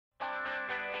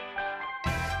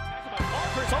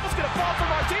It's almost going to fall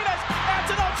for Martinez.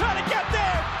 Antonov trying to get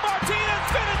there. Martinez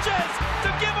finishes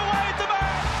to give away the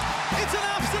match. It's an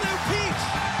absolute peach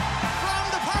from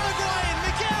the Paraguayan,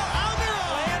 Miguel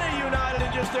Almiron. Atlanta United,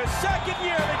 in just their second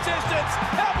year of existence,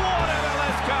 have won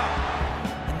MLS Cup.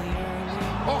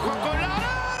 Ojo Colada,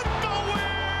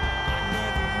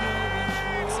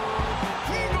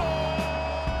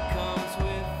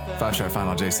 Five-shot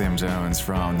final, J. Sam Jones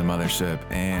from the Mothership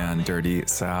and Dirty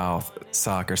South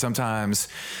Soccer. Sometimes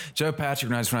Joe Patrick,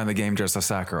 when I just run the game, Dirty South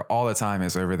Soccer, all the time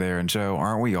is over there. And Joe,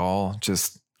 aren't we all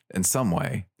just in some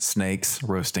way snakes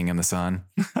roasting in the sun?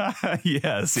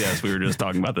 Yes. We were just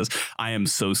talking about this. I am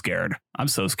so scared. I'm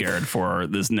so scared for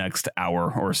this next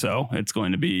hour or so. It's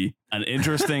going to be an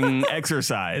interesting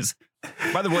exercise.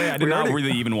 By the way, I did not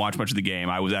really even watch much of the game.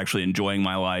 I was actually enjoying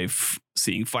my life,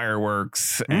 seeing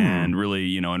fireworks and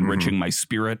really, enriching my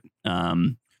spirit.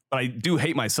 But I do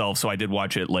hate myself, so I did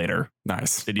watch it later.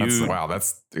 Nice. Did you? Wow,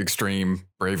 that's extreme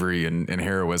bravery and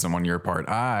heroism on your part.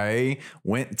 I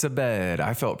went to bed.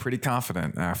 I felt pretty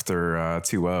confident after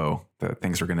 2-0 that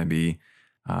things were going to be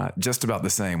just about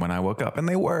the same when I woke up, and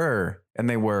they were. I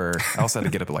also had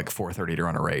to get up at like 4:30 to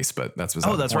run a race, but that's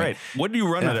right. What do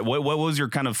you run at it? What was your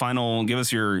kind of final? Give us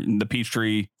the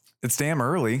Peachtree. It's damn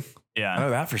early. Yeah, I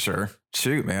know that for sure.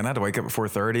 Shoot, man, I had to wake up at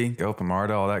 4:30, go up a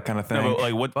Marta, all that kind of thing.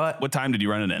 No, what time did you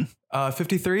run it in?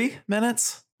 53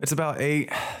 minutes. It's about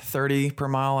 8:30 per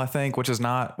mile, I think, which is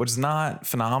not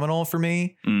phenomenal for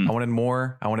me. I wanted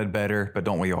more. I wanted better, but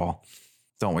don't we all?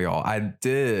 I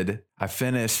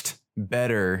finished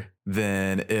better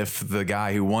than if the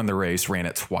guy who won the race ran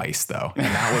it twice, though. And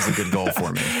that was a good goal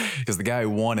for me because the guy who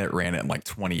won it ran it in like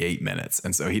 28 minutes.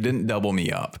 And so he didn't double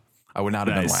me up. I would not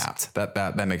have been lapped.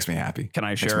 That makes me happy. Can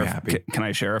I share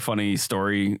a funny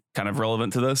story kind of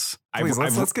relevant to this? Please,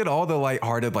 let's get all the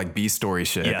lighthearted B story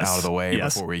shit out of the way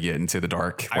before we get into the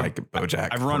dark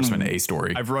BoJack Horseman A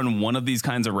story. I've run one of these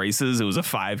kinds of races. It was a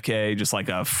 5K, just like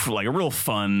a real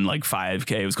fun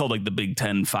 5K. It was called the Big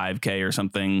Ten 5K or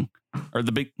something. Or it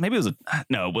wasn't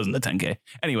the 10K.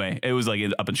 Anyway, it was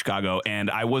up in Chicago,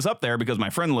 and I was up there because my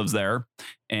friend lives there,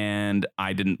 and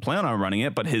I didn't plan on running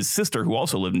it, but his sister, who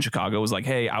also lived in Chicago, was like,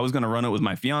 "Hey, I was going to run it with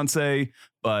my fiance,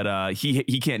 but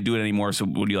he can't do it anymore. So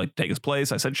would you like to take his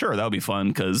place?" I said, "Sure, that would be fun."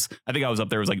 Because I think I was up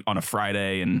there, it was on a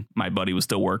Friday, and my buddy was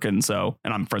still working. And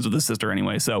I'm friends with his sister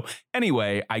anyway. So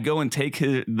anyway, I go and take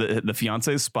the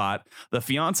fiance's spot. The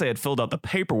fiance had filled out the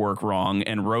paperwork wrong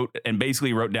and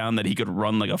basically wrote down that he could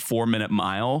run a 4-minute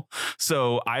mile.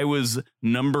 So I was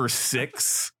number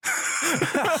 6.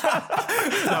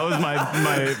 That was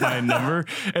my number.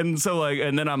 And so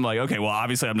and then I'm like, okay, well,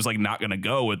 obviously I'm just not going to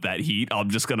go with that heat. I'm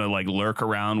just going to lurk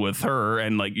around with her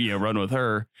and run with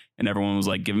her. And everyone was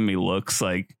giving me looks.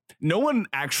 No one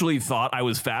actually thought I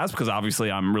was fast because obviously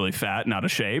I'm really fat and out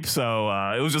of shape. So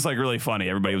it was just really funny.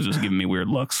 Everybody was just giving me weird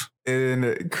looks.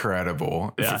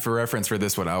 Incredible. Yeah. For reference for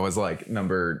this one, I was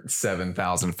number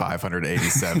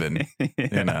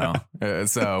 7,587.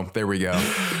 So there we go.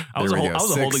 I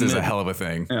was 6 is a hell of a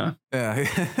thing. Yeah.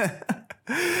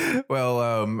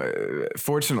 Well,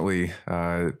 fortunately,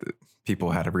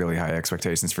 people had really high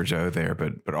expectations for Joe there,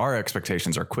 but our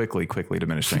expectations are quickly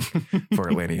diminishing for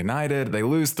Atlanta United. They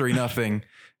lose 3-0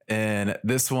 in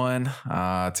this one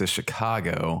to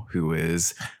Chicago, who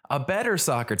is a better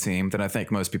soccer team than I think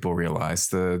most people realize.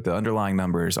 The underlying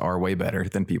numbers are way better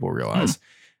than people realize.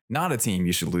 Not a team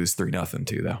you should lose 3-0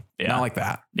 to, though. Yeah. Not like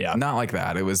that. Yeah. Not like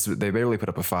that. They barely put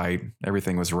up a fight.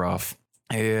 Everything was rough.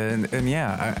 And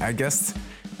yeah, I guess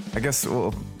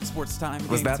well, sports time.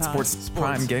 Was that sports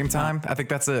prime game time? I think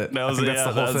that's it. That's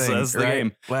the whole thing. That's the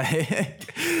game.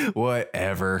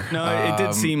 Whatever. No, it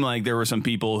did seem like there were some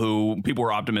people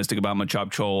were optimistic about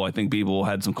Machop Chol. I think people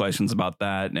had some questions about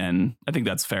that, and I think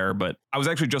that's fair. But I was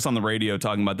actually just on the radio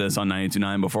talking about this on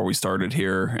 92.9 before we started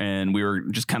here, and we were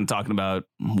just kind of talking about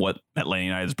what Atlanta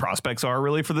United's prospects are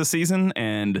really for this season.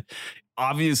 And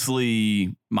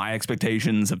obviously, my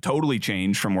expectations have totally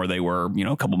changed from where they were,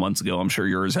 a couple months ago. I'm sure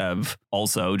yours have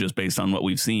also, just based on what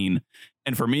we've seen.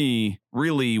 And for me,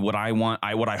 really, what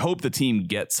I hope the team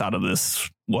gets out of this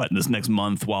next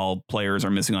month while players are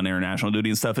missing on international duty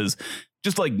and stuff is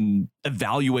just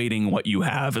evaluating what you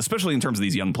have, especially in terms of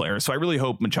these young players. So I really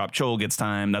hope Machop Chol gets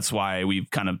time. That's why we've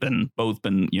kind of both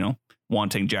been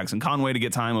wanting Jackson Conway to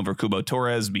get time over Kubo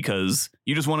Torres, because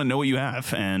you just want to know what you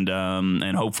have. And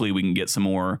hopefully we can get some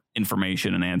more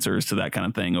information and answers to that kind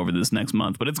of thing over this next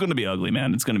month. But it's going to be ugly,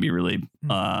 man. It's going to be really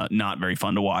not very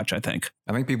fun to watch, I think.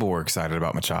 I think people were excited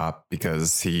about Machop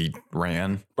because he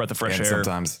ran. Breath of fresh air.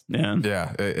 Sometimes.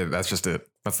 Yeah. That's just it.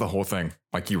 That's the whole thing.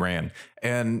 He ran.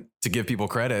 And to give people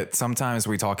credit, sometimes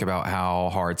we talk about how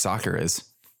hard soccer is.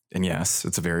 And yes,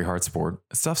 it's a very hard sport.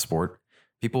 It's a tough sport.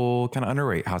 People kind of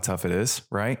underrate how tough it is,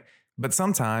 right? But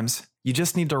sometimes you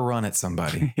just need to run at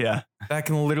somebody. Yeah. That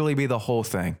can literally be the whole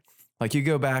thing. Like you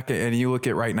go back and you look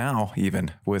at right now,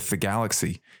 even with the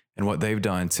Galaxy and what they've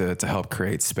done to help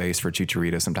create space for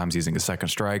Chicharito, sometimes using a second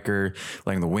striker,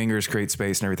 letting the wingers create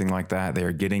space and everything like that. They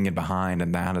are getting in behind,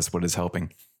 and that is what is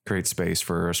helping create space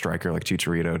for a striker like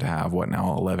Chicharito to have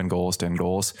 11 goals, 10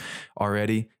 goals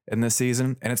already in this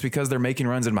season. And it's because they're making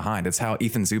runs in behind. It's how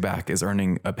Ethan Zubak is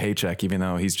earning a paycheck, even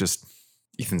though he's just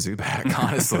Ethan Zubak,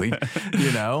 honestly.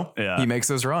 He makes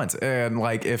those runs. And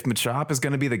like, if Machop is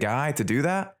going to be the guy to do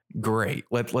that, great.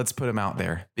 Let's put him out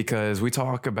there, because we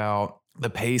talk about the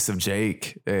pace of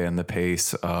Jake and the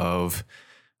pace of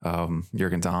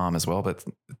Jürgen Damm as well, but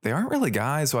they aren't really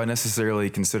guys who I necessarily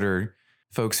consider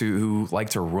folks who like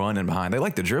to run in behind. They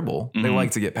like to dribble. They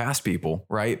like to get past people,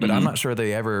 right? But I'm not sure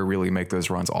they ever really make those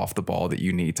runs off the ball that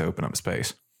you need to open up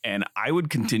space. And I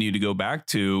would continue to go back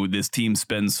to this team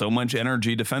spends so much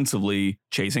energy defensively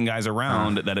chasing guys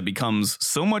around that it becomes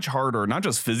so much harder, not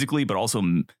just physically, but also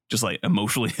just like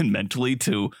emotionally and mentally,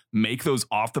 to make those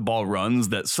off the ball runs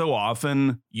that so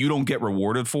often you don't get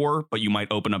rewarded for, but you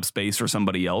might open up space for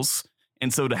somebody else.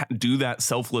 And so to do that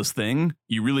selfless thing,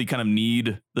 you really kind of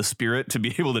need the spirit to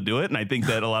be able to do it. And I think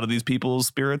that a lot of these people's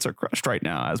spirits are crushed right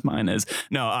now, as mine is.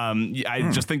 No,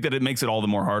 I just think that it makes it all the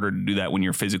more harder to do that when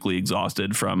you're physically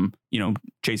exhausted from,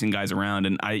 chasing guys around.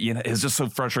 And it's just so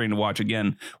frustrating to watch.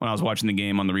 Again, when I was watching the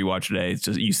game on the rewatch today, it's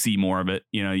just, you see more of it.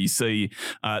 You see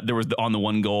there was on the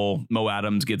one goal, Mo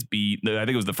Adams gets beat. I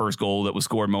think it was the first goal that was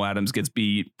scored. Mo Adams gets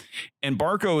beat, and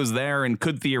Barco is there and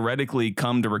could theoretically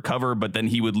come to recover, but then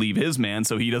he would leave his man,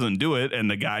 so he doesn't do it,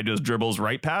 and the guy just dribbles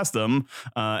right past them.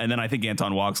 And then I think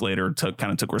Anton Walks later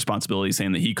took responsibility,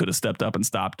 saying that he could have stepped up and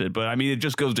stopped it. But I mean, it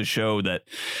just goes to show that,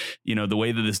 the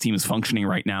way that this team is functioning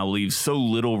right now leaves so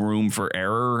little room for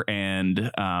error,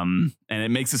 and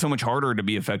it makes it so much harder to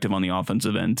be effective on the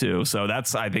offensive end too. So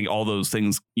that's, I think, all those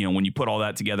things, when you put all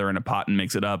that together in a pot and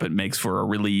mix it up, it makes for a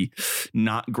really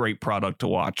not great product to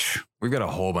watch. We've got a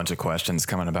whole bunch of questions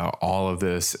coming about all of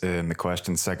this in the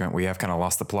question segment. We have kind of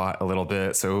lost the plot a little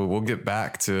bit, so we'll get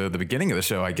back to the beginning of the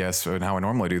show, I guess, and how we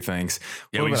normally do things.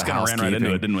 Yeah, we just kind of ran right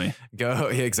into it, didn't we? Yeah,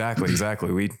 exactly. Do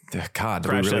we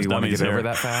really want to get over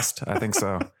that fast? I think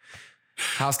so.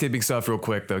 Housekeeping stuff real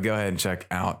quick, though. Go ahead and check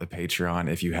out the Patreon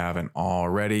if you haven't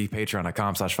already.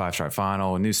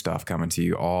 Patreon.com/5stripe-final. New stuff coming to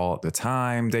you all the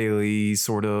time. Daily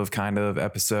kind of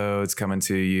episodes coming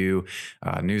to you.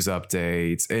 News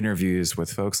updates, interviews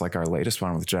with folks like our latest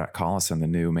one with Jack Collison, the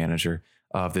new manager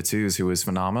of the Twos, who was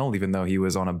phenomenal, even though he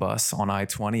was on a bus on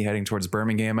I-20 heading towards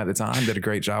Birmingham at the time. Did a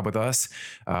great job with us.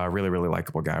 Really, really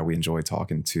likable guy. We enjoy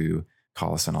talking to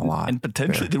Collison a lot. And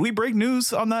potentially, did we break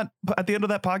news on that at the end of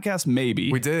that podcast? Maybe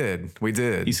we did.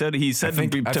 He said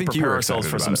to prepare ourselves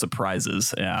for some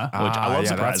surprises. Yeah, which I love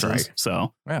surprises. Right.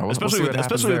 So especially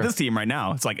with this team right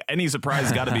now, it's like any surprise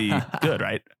has got to be good,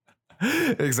 right?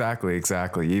 Exactly.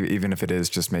 Even if it is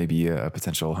just maybe a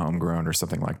potential homegrown or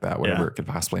something like that, whatever it could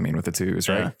possibly mean with the Twos,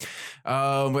 right?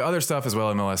 But other stuff as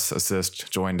well. MLS Assist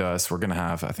joined us. We're going to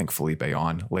have, I think, Felipe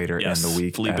on later in the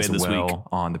week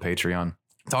on the Patreon.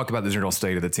 Talk about the general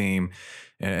state of the team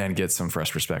and get some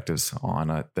fresh perspectives on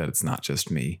that it's not just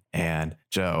me and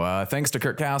Joe. Thanks to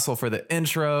Kurt Castle for the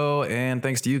intro, and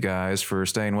thanks to you guys for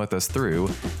staying with us through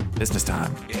Business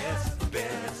Time.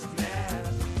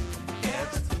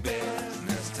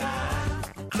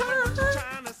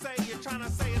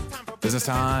 Business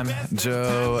Time,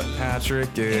 Joe,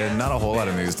 Patrick, and not a whole lot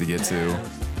of news to get to,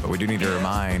 but we do need to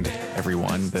remind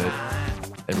everyone that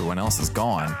everyone else is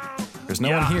gone. There's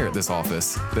no one here at this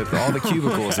office. All the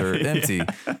cubicles are empty,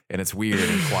 and it's weird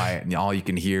and quiet, and all you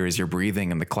can hear is your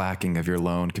breathing and the clacking of your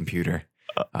lone computer.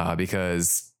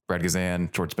 Because Brad Guzan,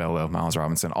 George Bello, Miles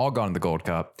Robinson, all gone to the Gold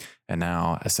Cup, and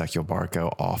now Ezequiel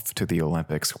Barco off to the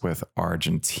Olympics with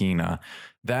Argentina.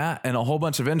 That and a whole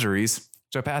bunch of injuries.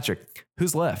 Joe Patrick,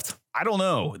 who's left? I don't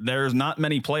know. There's not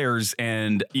many players.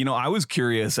 And, I was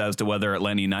curious as to whether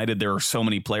Atlanta United, there are so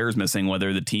many players missing,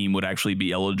 whether the team would actually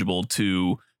be eligible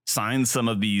to sign some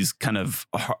of these kind of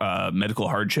medical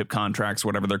hardship contracts,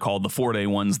 whatever they're called, the 4-day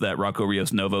ones that Rocco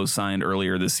Rios Novo signed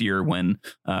earlier this year when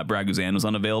Brad Guzan was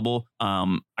unavailable.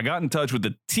 I got in touch with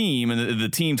the team, and the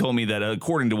team told me that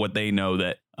according to what they know,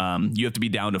 that you have to be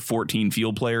down to 14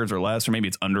 field players or less, or maybe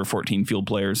it's under 14 field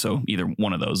players. So either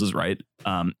one of those is right.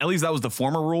 At least that was the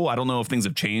former rule. I don't know if things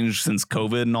have changed since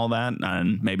COVID and all that.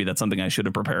 And maybe that's something I should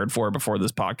have prepared for before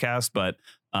this podcast. But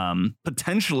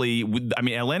potentially,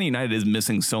 Atlanta United is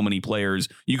missing so many players.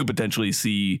 You could potentially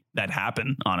see that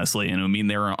happen, honestly. And I mean,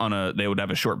 they would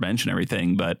have a short bench and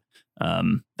everything, but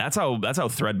That's how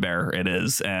threadbare it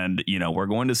is. And, we're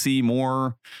going to see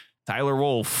more Tyler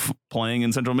Wolff playing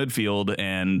in central midfield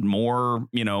and more,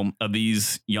 of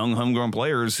these young homegrown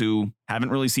players who haven't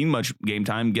really seen much game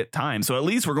time get time. So at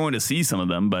least we're going to see some of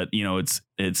them. But, it's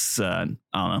I don't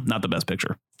know, not the best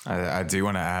picture. I do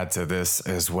want to add to this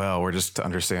as well. We're just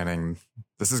understanding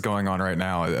this is going on right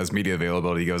now as media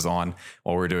availability goes on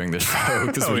while we're doing this show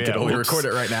because we can only record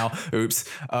it right now. Oops.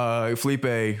 Felipe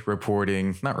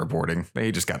not reporting.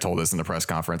 He just got told this in the press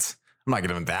conference. I'm not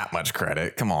giving him that much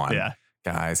credit. Come on. Yeah.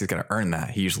 Guys, he's got to earn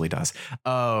that. He usually does.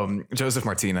 Joseph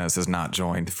Martinez has not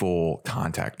joined full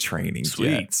contact training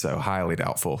yet, so highly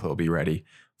doubtful he'll be ready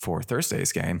for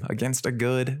Thursday's game against a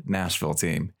good Nashville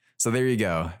team. So there you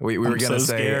go. We were going to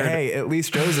say, scared. Hey, at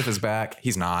least Joseph is back.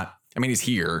 He's not. I mean, he's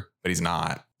here, but he's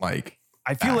not.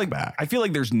 I feel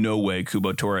like there's no way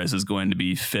Cubo Torres is going to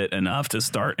be fit enough to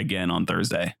start again on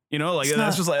Thursday.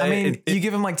 That's just like, you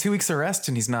give him 2 weeks of rest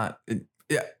and he's not.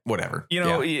 Yeah, whatever.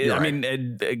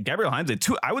 Gabriel Heinze,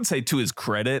 I would say to his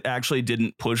credit, actually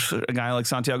didn't push a guy like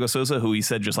Santiago Sosa, who he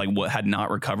said just had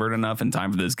not recovered enough in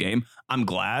time for this game. I'm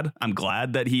glad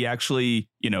that he actually,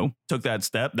 took that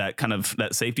step, that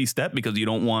safety step, because you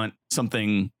don't want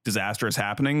something disastrous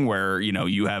happening where,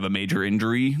 you have a major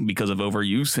injury because of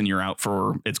overuse and you're out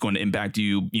it's going to impact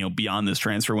you, beyond this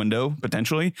transfer window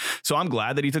potentially. So I'm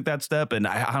glad that he took that step. And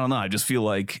I don't know. I just feel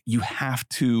like you have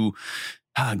to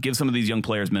give some of these young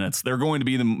players minutes. They're going to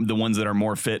be the ones that are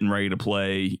more fit and ready to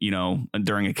play,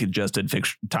 during a congested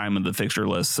time of the fixture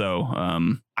list. So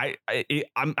I'm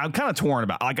kind of torn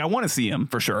about, I want to see him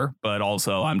for sure, but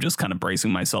also I'm just kind of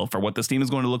bracing myself for what this team is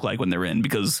going to look like when they're in,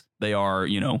 because they are,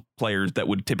 players that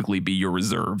would typically be your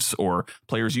reserves or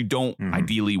players you don't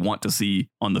ideally want to see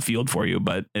on the field for you,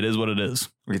 but it is what it is.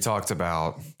 We talked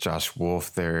about Josh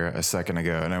Wolff there a second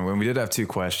ago, and when we did have 2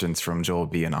 questions from Joel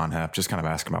B and Anhep, just kind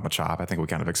of asking about Machop. I think we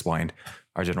kind of explained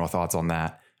our general thoughts on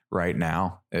that right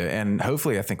now, and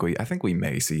hopefully, I think we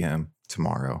may see him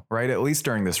tomorrow, right? At least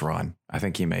during this run, I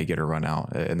think he may get a run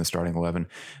out in the starting 11.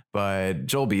 But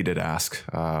Joel B did ask,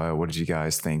 what did you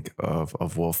guys think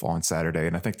of Wolff on Saturday?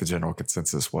 And I think the general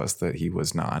consensus was that he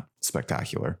was not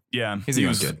spectacular. Yeah, he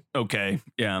was good. Okay.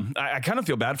 Yeah. I kind of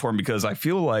feel bad for him because I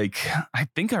feel like, I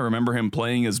think I remember him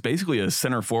playing as basically a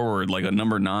center forward, like a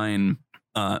number 9,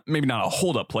 maybe not a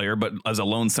hold up player, but as a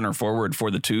lone center forward for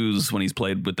the Twos when he's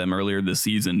played with them earlier this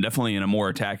season, definitely in a more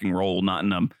attacking role, not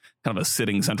in a kind of a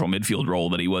sitting central midfield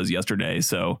role that he was yesterday.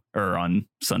 So, or on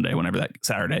Sunday,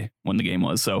 Saturday when the game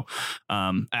was. So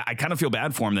I kind of feel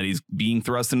bad for him that he's being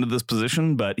thrust into this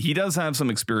position, but he does have some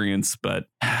experience, but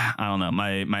I don't know.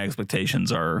 My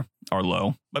expectations are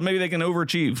low, but maybe they can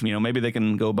overachieve. Maybe they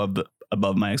can go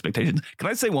above my expectations. Can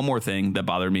I say one more thing that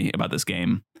bothered me about this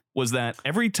game? Was that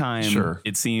every time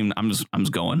it seemed,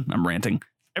 I'm ranting.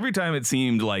 Every time it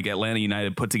seemed like Atlanta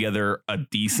United put together a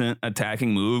decent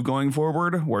attacking move going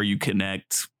forward, where you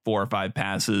connect 4 or 5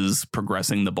 passes,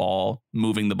 progressing the ball,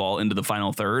 moving the ball into the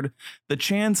final third, the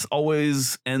chance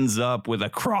always ends up with a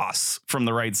cross from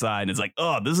the right side. It's like,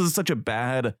 oh, this is such a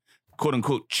bad quote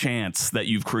unquote chance that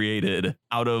you've created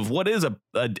out of what is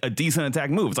a decent attack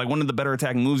move. It's like one of the better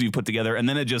attacking moves you've put together. And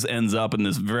then it just ends up in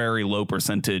this very low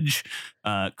percentage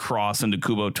cross into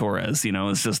Cubo Torres.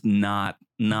 It's just not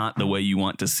the way you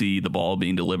want to see the ball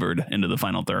being delivered into the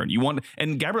final third.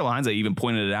 And Gabriel Heinze even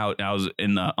pointed it out. I was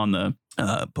on the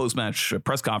post-match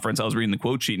press conference. I was reading the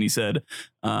quote sheet and he said,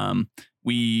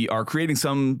 we are creating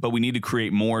some, but we need to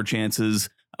create more chances.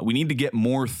 We need to get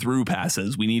more through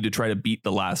passes. We need to try to beat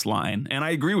the last line. And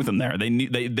I agree with them there.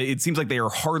 It seems like they are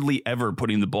hardly ever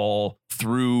putting the ball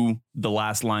through the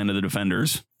last line of the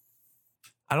defenders.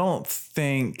 I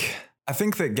think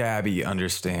that Gabby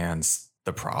understands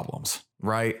the problems,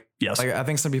 right? Yes. I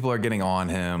think some people are getting on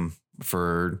him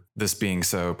for this being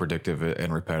so predictive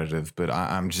and repetitive, but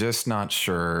I'm just not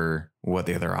sure what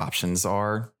the other options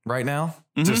are right now,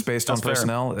 just based on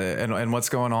personnel and what's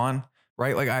going on.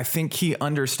 Right. I think he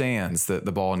understands that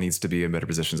the ball needs to be in better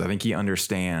positions. I think he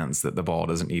understands that the ball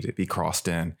doesn't need to be crossed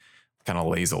in kind of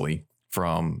lazily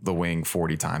from the wing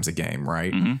 40 times a game.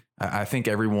 Right. Mm-hmm. I think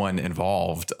everyone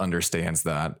involved understands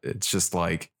that. It's just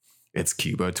it's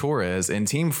Cubo Torres in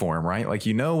team form, right?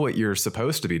 What you're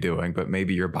supposed to be doing, but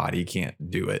maybe your body can't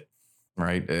do it.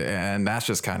 Right. And that's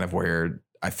just kind of where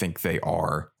I think they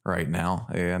are right now.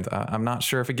 And I'm not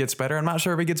sure if it gets better. I'm not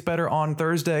sure if it gets better on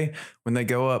Thursday when they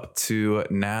go up to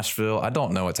Nashville. I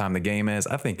don't know what time the game is.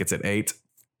 I think it's at 8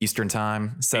 Eastern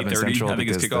time, 7 Central. I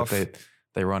think it's kickoff.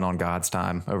 They run on God's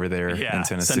time over there in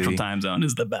Tennessee. Central time zone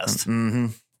is the best. Mm-hmm.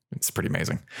 It's pretty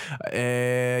amazing.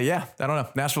 I don't know.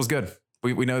 Nashville's good.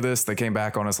 we know this. They came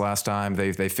back on us last time.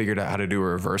 They figured out how to do a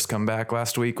reverse comeback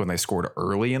last week when they scored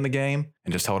early in the game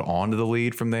and just held on to the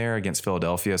lead from there against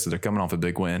Philadelphia. So they're coming off a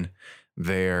big win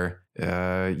there.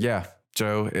 Yeah.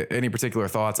 Joe, any particular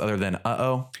thoughts other than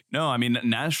No, I mean,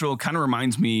 Nashville kind of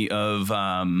reminds me of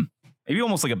maybe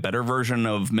almost like a better version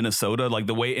of Minnesota, like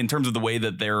the way in terms of the way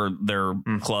that their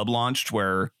club launched,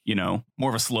 where, you know, more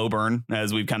of a slow burn,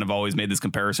 as we've kind of always made this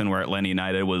comparison where Atlanta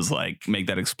United was like make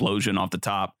that explosion off the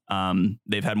top.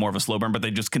 They've had more of a slow burn, but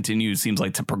they just continue, seems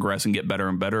like, to progress and get better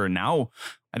and better. And now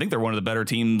I think they're one of the better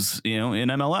teams, you know, in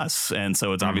MLS. And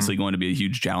so it's obviously going to be a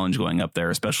huge challenge going up there,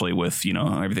 especially with, you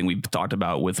know, everything we've talked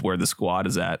about with where the squad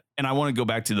is at. And I want to go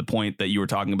back to the point that you were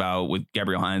talking about with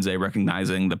Gabriel Heinze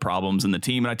recognizing the problems in the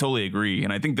team. And I totally agree.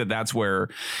 And I think that that's where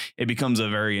it becomes a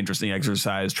very interesting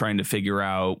exercise, trying to figure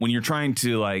out when you're trying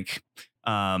to like,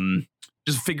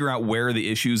 just figure out where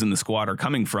the issues in the squad are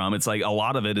coming from. It's like a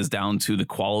lot of it is down to the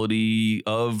quality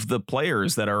of the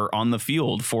players that are on the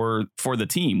field for the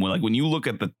team. Like when you look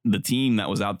at the team that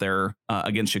was out there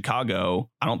against Chicago,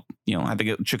 I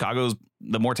think Chicago's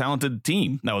the more talented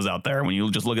team that was out there when you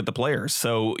just look at the players.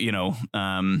 So, you know,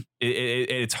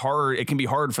 it's hard. It can be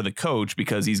hard for the coach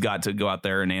because he's got to go out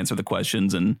there and answer the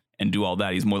questions and do all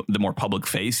that. He's the more public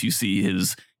face. You see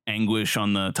his anguish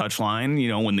on the touchline, you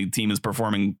know, when the team is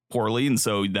performing poorly. And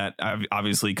so that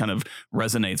obviously kind of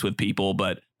resonates with people.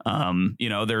 But, you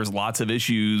know, there's lots of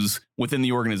issues within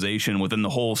the organization, within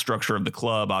the whole structure of the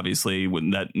club, obviously,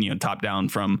 when that, you know, top down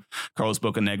from Carlos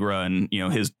Bocanegra and, you know,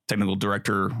 his technical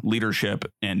director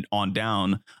leadership and on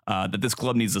down, that this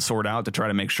club needs to sort out to try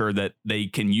to make sure that they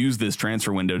can use this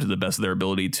transfer window to the best of their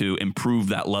ability to improve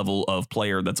that level of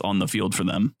player that's on the field for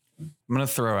them. I'm going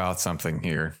to throw out something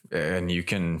here and you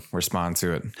can respond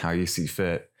to it how you see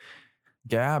fit.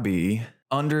 Gabby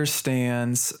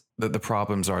understands that the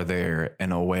problems are there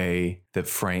in a way that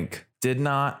Frank did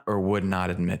not or would not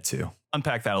admit to.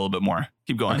 Unpack that a little bit more.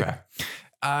 Keep going. Okay.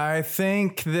 I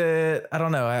think that, I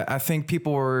don't know. I think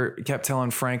people kept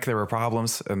telling Frank there were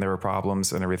problems and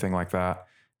everything like that.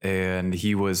 And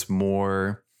he was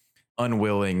more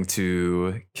unwilling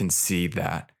to concede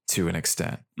that to an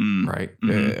extent, right?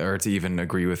 Or to even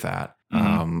agree with that,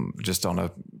 just on a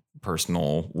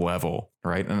personal level,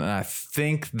 right? And I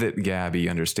think that Gabby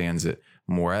understands it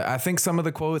more. I think some of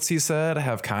the quotes he said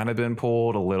have kind of been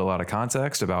pulled a little out of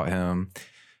context about him,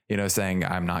 you know, saying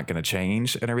I'm not going to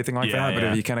change and everything like that. But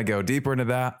if you kind of go deeper into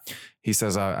that, he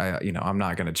says, I'm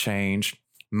not going to change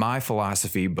my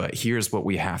philosophy, but here's what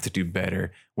we have to do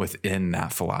better within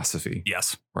that philosophy.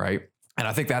 Yes. Right. And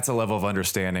I think that's a level of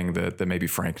understanding that maybe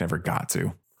Frank never got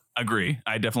to. Agree.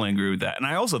 I definitely agree with that. And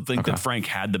I also think that Frank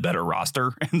had the better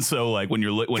roster. And so like when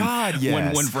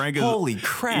Frank is, holy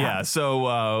crap. Yeah.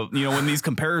 So, you know, when these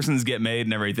comparisons get made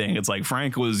and everything, it's like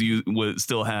Frank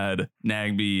still had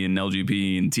Nagbe and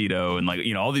LGP and Tito and like,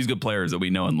 you know, all these good players that we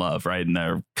know and love. Right. And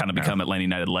they're kind of become Atlanta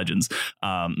United legends.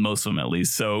 Most of them at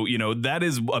least. So, you know, that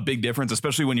is a big difference,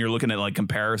 especially when you're looking at like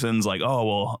comparisons like, oh,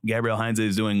 well, Gabriel Heinze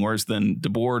is doing worse than De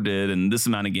Boer did in this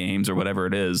amount of games or whatever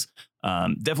it is.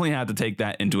 Definitely had to take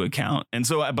that into account. And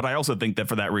so, but I also think that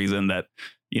for that reason that,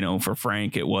 you know, for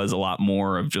Frank, it was a lot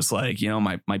more of just like, you know,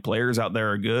 my players out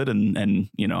there are good. And,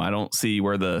 you know, I don't see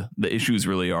where the issues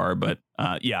really are. But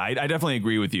yeah, I definitely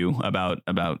agree with you about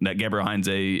that. Gabriel Heinze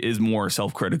is more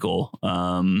self-critical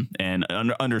and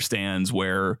understands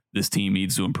where this team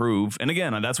needs to improve. And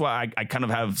again, that's why I kind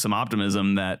of have some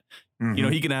optimism that, you know,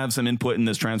 he can have some input in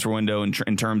this transfer window in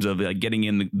terms of like getting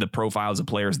in the profiles of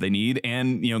players they need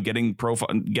and, you know, getting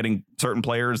certain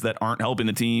players that aren't helping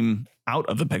the team out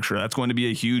of the picture. That's going to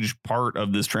be a huge part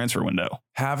of this transfer window.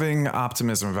 Having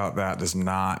optimism about that does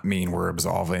not mean we're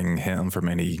absolving him from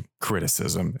any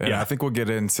criticism. And I think we'll get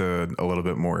into a little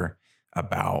bit more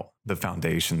about the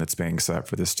foundation that's being set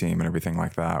for this team and everything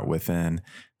like that within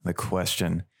the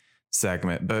question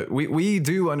segment. But we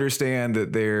do understand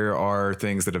that there are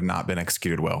things that have not been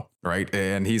executed well, right?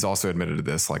 And he's also admitted to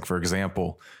this. Like, for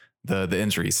example, the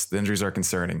injuries. The injuries are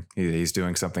concerning. He's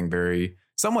doing something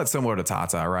somewhat similar to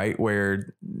Tata, right?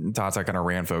 Where Tata kind of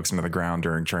ran folks into the ground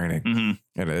during training.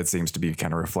 And it seems to be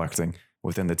kind of reflecting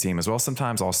within the team as well.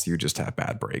 Sometimes also you just have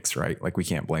bad breaks, right? Like we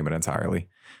can't blame it entirely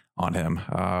on him.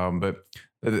 But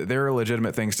there are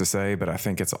legitimate things to say, but I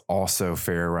think it's also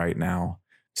fair right now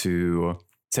to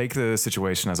take the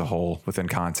situation as a whole within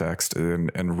context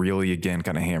and really, again,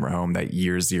 kind of hammer home that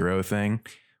year zero thing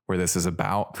where this is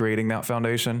about creating that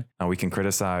foundation. Now we can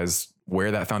criticize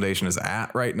where that foundation is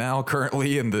at right now,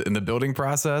 currently in the building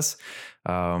process.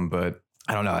 But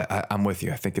I don't know. I'm with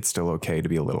you. I think it's still okay to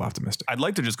be a little optimistic. I'd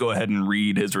like to just go ahead and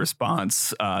read his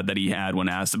response that he had when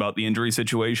asked about the injury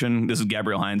situation. This is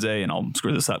Gabriel Heinze, and I'll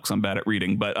screw this up because I'm bad at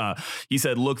reading. But he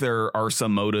said, look, there are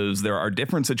some motives. There are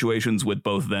different situations with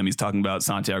both of them. He's talking about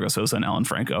Santiago Sosa and Alan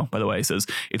Franco. By the way, he says,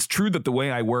 it's true that the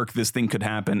way I work, this thing could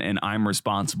happen and I'm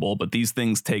responsible. But these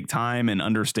things take time and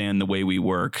understand the way we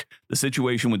work. The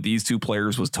situation with these two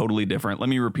players was totally different. Let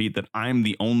me repeat that I'm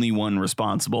the only one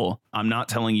responsible. I'm not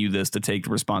telling you this to take the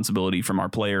responsibility from our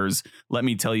players. Let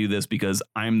me tell you this because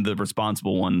I'm the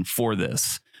responsible one for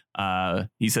this.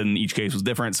 He said in each case was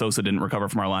different. Sosa didn't recover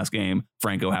from our last game.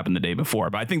 Franco happened the day before.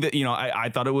 But I think that, I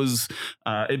thought it was,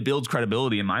 it builds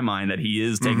credibility in my mind that he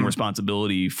is taking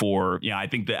responsibility for, I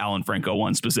think the Alan Franco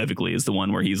one specifically is the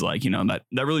one where he's like, that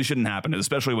really shouldn't happen,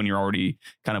 especially when you're already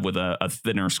kind of with a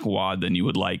thinner squad than you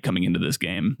would like coming into this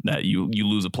game, that you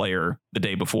lose a player the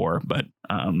day before. But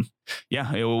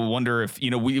I wonder if,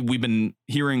 we've been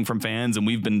hearing from fans and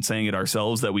we've been saying it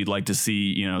ourselves that we'd like to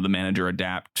see, the manager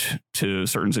adapt to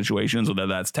certain situations, whether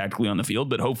that's tactically on the field,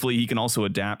 but hopefully he can also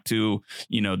adapt to,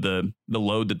 the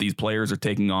load that these players are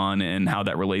taking on and how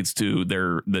that relates to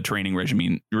the training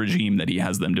regime that he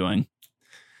has them doing.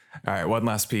 All right. One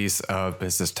last piece of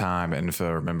business time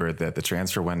info. Remember that the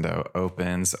transfer window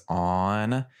opens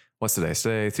on, what's today?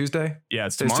 Today, Tuesday? Yeah,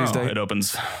 it's tomorrow. Tuesday. It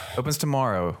opens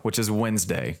tomorrow, which is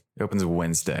Wednesday. It opens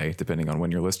Wednesday, depending on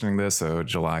when you're listening to this. So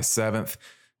July 7th.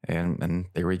 And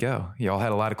there we go. Y'all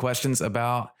had a lot of questions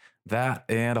about that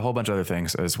and a whole bunch of other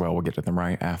things as well. We'll get to them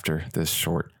right after this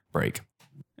short break.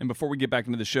 And before we get back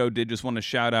into the show, did just want to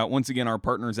shout out once again our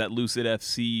partners at Lucid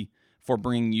FC for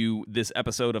bringing you this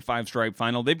episode of Five Stripe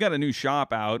Final. They've got a new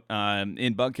shop out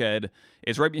in Buckhead.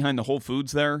 It's right behind the Whole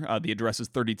Foods there. The address is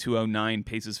 3209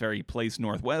 Paces Ferry Place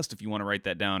Northwest, if you want to write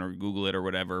that down or Google it or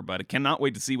whatever. But I cannot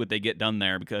wait to see what they get done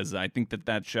there because I think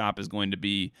that shop is going to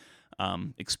be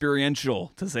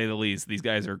experiential, to say the least. These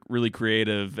guys are really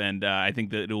creative, and I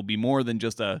think that it will be more than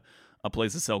just a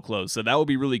place to sell clothes. So that will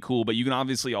be really cool. But you can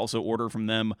obviously also order from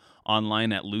them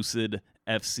online at lucidfc.us.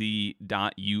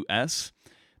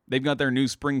 They've got their new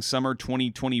Spring-Summer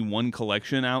 2021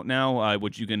 collection out now,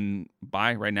 which you can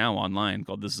buy right now online,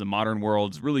 called This is a Modern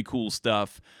World. It's really cool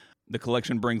stuff. The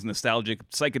collection brings nostalgic,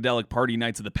 psychedelic party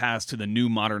nights of the past to the new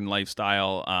modern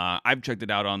lifestyle. I've checked it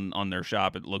out on their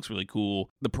shop. It looks really cool.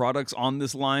 The products on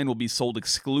this line will be sold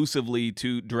exclusively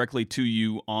directly to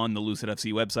you on the Lucid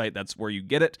FC website. That's where you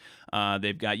get it.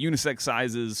 They've got unisex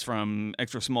sizes from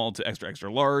extra small to extra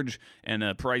large,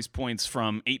 and price points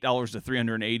from $8 to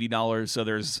 $380. So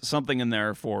there's something in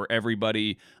there for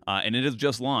everybody. And it is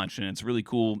just launched, and it's really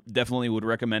cool. Definitely would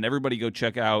recommend everybody go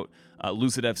check out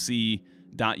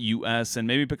lucidfc.us and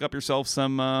maybe pick up yourself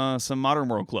some Modern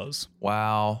World clothes.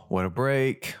 Wow, what a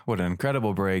break. What an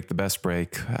incredible break. The best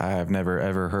break. I've never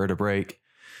ever heard a break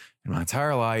in my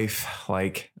entire life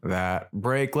like that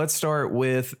break. Let's start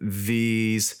with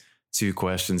these two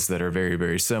questions that are very,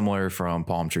 very similar from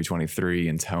Palm Tree 23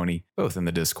 and Tony, both in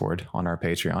the Discord on our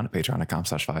Patreon at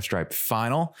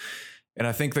patreon.com/5stripefinal. And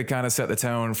I think they kind of set the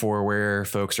tone for where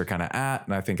folks are kind of at.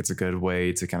 And I think it's a good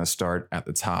way to kind of start at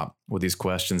the top with these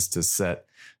questions to set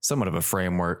somewhat of a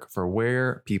framework for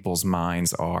where people's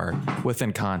minds are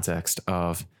within context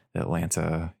of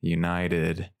Atlanta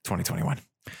United 2021.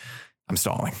 I'm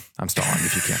stalling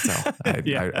if you can't tell.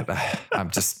 I'm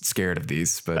just scared of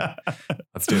these, but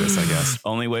let's do this, I guess.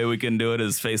 Only way we can do it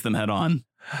is face them head on.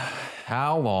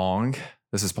 How long...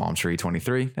 This is Palm Tree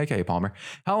 23, aka Palmer.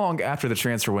 How long after the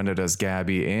transfer window does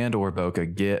Gabby and or Boca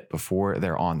get before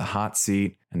they're on the hot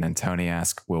seat? And then Tony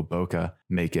asks, will Boca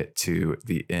make it to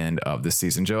the end of the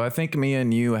season? Joe, I think me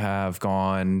and you have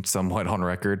gone somewhat on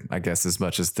record, I guess as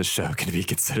much as the show can be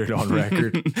considered on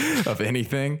record of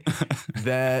anything,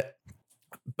 that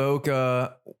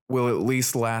Boca will at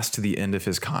least last to the end of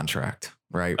his contract.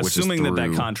 Right. Assuming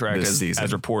that contract,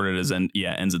 as reported,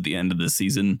 ends at the end of the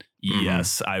season. Mm-hmm.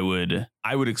 Yes, I would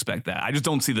expect that. I just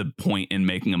don't see the point in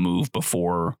making a move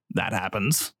before that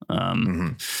happens.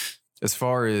 As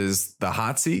far as the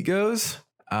hot seat goes,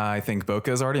 I think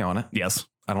Boca is already on it. Yes.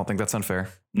 I don't think that's unfair.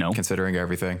 No. Considering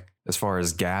everything. As far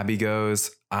as Gabby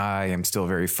goes, I am still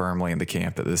very firmly in the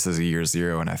camp that this is a year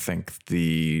zero. And I think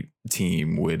the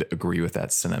team would agree with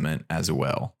that sentiment as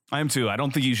well. I am too. I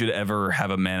don't think you should ever have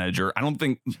a manager. I don't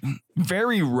think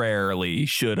very rarely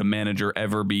should a manager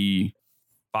ever be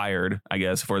fired, I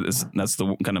guess, for this. That's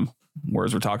the kind of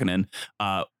words we're talking in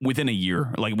within a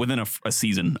year, like within a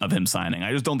season of him signing.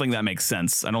 I just don't think that makes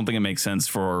sense. I don't think it makes sense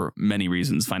for many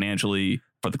reasons, financially,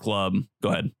 for the club. Go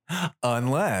ahead.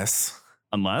 Unless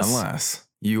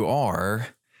you are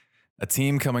a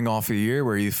team coming off a year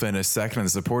where you finished second in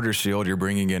the Supporters Shield. You're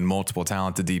bringing in multiple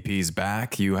talented DPs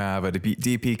back. You have a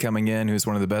DP coming in who's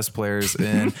one of the best players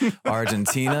in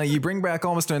Argentina. You bring back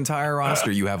almost an entire roster.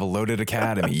 You have a loaded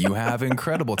academy. You have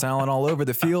incredible talent all over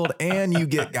the field, and you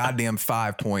get goddamn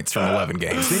 5 points from 11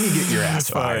 games. Then you get your ass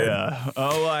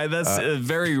fired. That's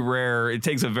very rare. It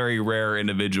takes a very rare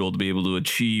individual to be able to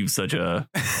achieve such a...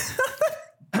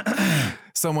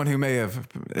 Someone who may have,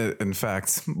 in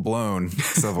fact, blown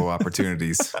several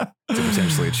opportunities to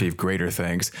potentially achieve greater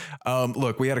things.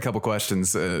 Look, we had a couple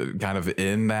questions kind of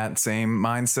in that same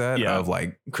mindset of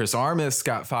like, Chris Armas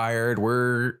got fired.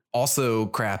 We're also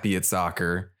crappy at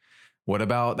soccer. What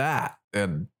about that?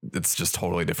 And it's just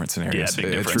totally different scenarios.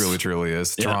 It truly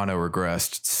is. Yeah. Toronto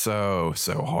regressed so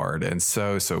hard and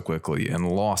so quickly and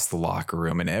lost the locker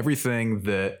room and everything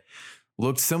that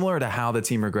looked similar to how the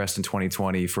team regressed in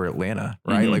 2020 for Atlanta,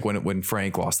 right? Like when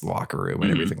Frank lost the locker room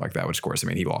and everything like that, which of course, I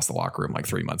mean, he lost the locker room like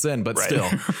 3 months in, but still,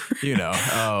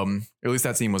 at least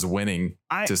that team was winning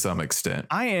to some extent.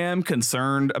 I am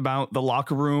concerned about the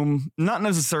locker room, not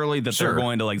necessarily that they're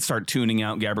going to like start tuning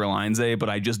out Gabriel Heinze, but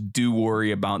I just do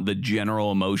worry about the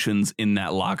general emotions in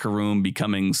that locker room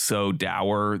becoming so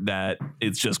dour that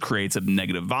it just creates a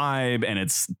negative vibe and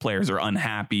its players are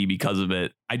unhappy because of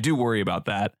it. I do worry about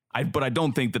that. But I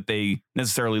don't think that they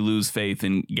necessarily lose faith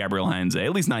in Gabriel Heinze,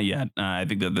 at least not yet. I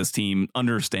think that this team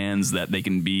understands that they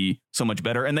can be so much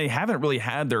better, and they haven't really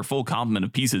had their full complement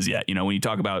of pieces yet. You know, when you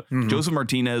talk about Joseph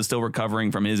Martinez still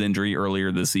recovering from his injury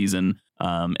earlier this season,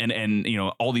 and you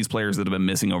know, all these players that have been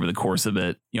missing over the course of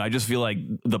it, you know, I just feel like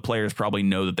the players probably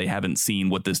know that they haven't seen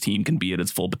what this team can be at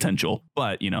its full potential.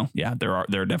 But, you know,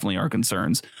 there definitely are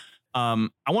concerns. I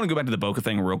want to go back to the Boca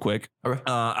thing real quick. Okay.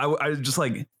 I just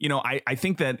like, you know, I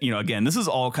think that, you know, again, this is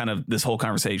all kind of, this whole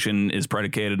conversation is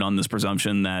predicated on this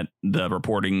presumption that the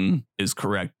reporting is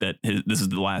correct, that this is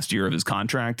the last year of his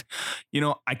contract. You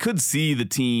know, I could see the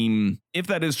team, if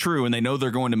that is true and they know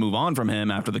they're going to move on from him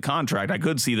after the contract, I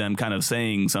could see them kind of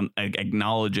saying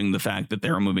acknowledging the fact that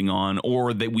they're moving on,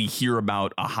 or that we hear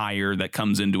about a hire that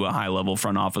comes into a high level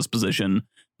front office position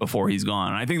before he's gone.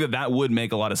 And I think that would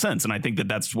make a lot of sense. And I think that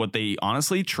that's what they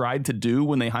honestly tried to do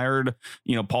when they hired,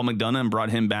 you know, Paul McDonough and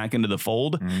brought him back into the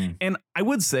fold. And I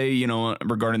would say, you know,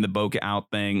 regarding the Boca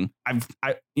out thing,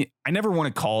 I never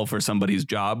want to call for somebody's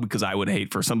job because I would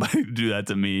hate for somebody to do that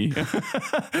to me.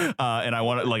 And I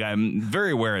want to, like, I'm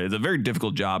very aware it's a very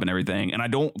difficult job and everything. And I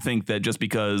don't think that just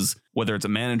because whether it's a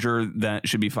manager that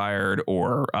should be fired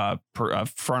or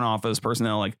front office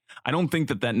personnel, like, I don't think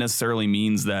that necessarily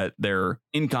means that they're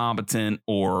incompetent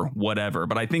or whatever.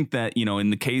 But I think that, you know,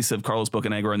 in the case of Carlos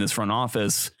Bocanegra in this front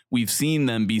office, we've seen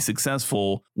them be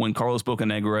successful when Carlos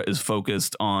Bocanegra is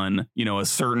focused on, you know, a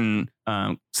certain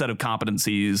set of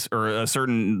competencies or a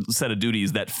certain set of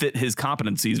duties that fit his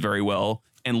competencies very well,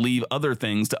 and leave other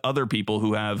things to other people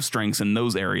who have strengths in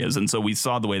those areas. And so we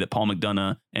saw the way that Paul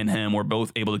McDonough and him were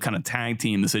both able to kind of tag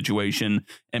team the situation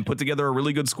and put together a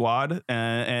really good squad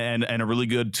and a really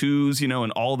good twos, you know,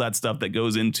 and all that stuff that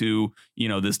goes into, you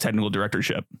know, this technical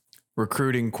directorship.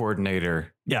 Recruiting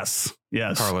coordinator. Yes.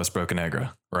 Carlos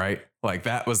Bocanegra, right? Like,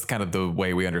 that was kind of the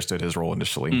way we understood his role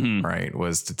initially, right?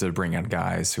 Was to bring in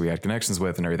guys who he had connections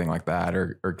with and everything like that,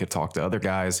 or could talk to other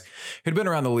guys who'd been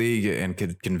around the league and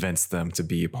could convince them to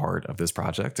be a part of this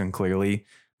project. And clearly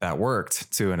that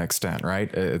worked to an extent,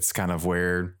 right? It's kind of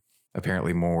where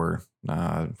apparently more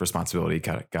responsibility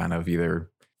kind of either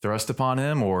thrust upon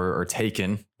him or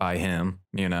taken by him,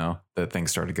 you know, that things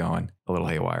started going a little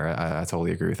haywire. I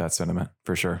totally agree with that sentiment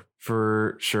for sure.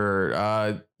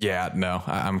 I'm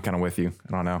kind of with you.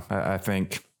 I don't know. I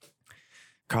think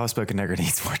Carlos Bocanegra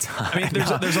needs more time. I mean,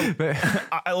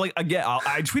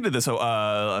 I tweeted this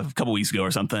a couple weeks ago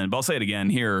or something, but I'll say it again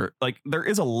here. Like, there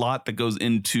is a lot that goes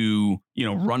into, you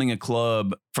know, running a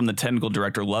club from the technical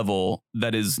director level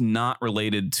that is not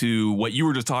related to what you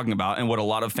were just talking about and what a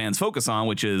lot of fans focus on,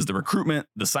 which is the recruitment,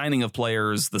 the signing of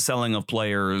players, the selling of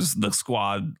players, the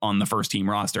squad on the first team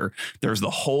roster. There's the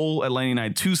whole Atlanta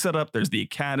United 2 setup. There's the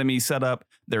academy setup.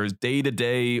 There's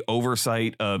day-to-day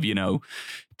oversight of, you know,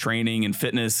 training and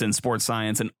fitness and sports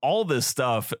science, and all this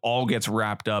stuff all gets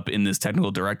wrapped up in this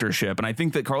technical directorship. And I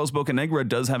think that Carlos Bocanegra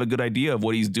does have a good idea of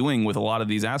what he's doing with a lot of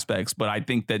these aspects. But I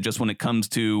think that just when it comes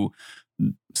to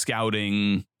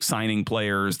scouting, signing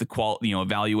players, the quality, you know,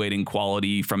 evaluating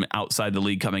quality from outside the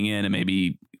league coming in and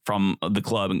maybe from the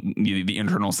club and the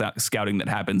internal scouting that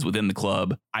happens within the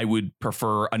club, I would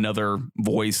prefer another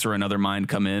voice or another mind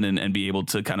come in and be able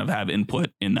to kind of have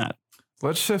input in that.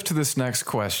 Let's shift to this next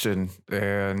question,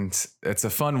 and it's a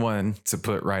fun one to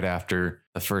put right after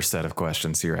the first set of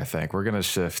questions here, I think. We're going to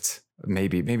shift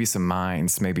maybe some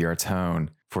minds, maybe our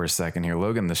tone for a second here.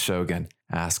 Logan the Shogun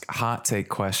asked, hot take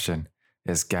question,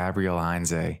 is Gabriel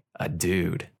Heinze a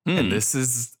dude? And this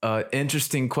is an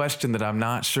interesting question that I'm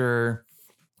not sure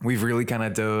we've really kind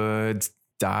of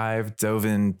dove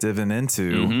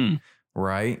into,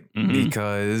 right?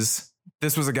 Because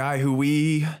this was a guy who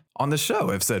we on the show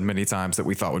have said many times that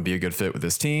we thought would be a good fit with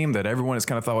this team, that everyone has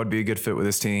kind of thought would be a good fit with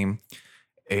this team.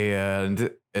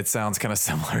 And it sounds kind of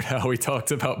similar to how we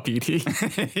talked about PD.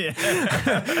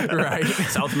 Right?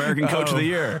 South American Coach of the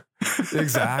Year.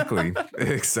 Exactly.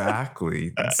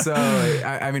 So,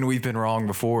 I mean, we've been wrong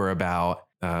before about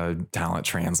talent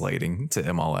translating to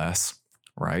MLS,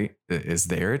 right? Is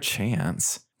there a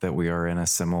chance that we are in a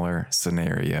similar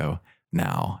scenario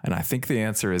now? And I think the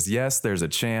answer is yes, there's a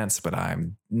chance, but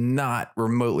I'm not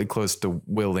remotely close to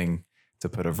willing to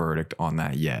put a verdict on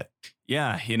that yet.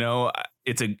 Yeah,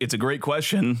 it's a great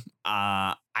question.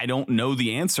 I don't know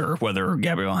the answer whether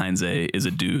Gabriel Heinze is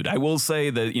a dude. I will say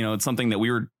that, it's something that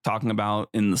we were talking about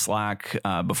in the Slack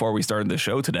before we started the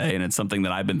show today. And it's something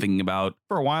that I've been thinking about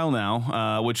for a while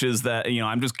now, which is that,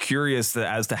 I'm just curious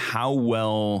as to how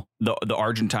well the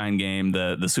Argentine game,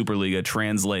 the Superliga,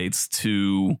 translates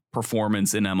to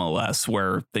performance in MLS,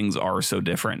 where things are so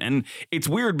different. And it's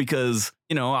weird because,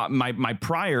 my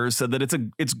priors said that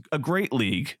it's a great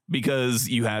league because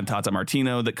you had Tata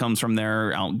Martino that comes from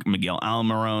there. Miguel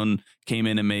Almiron came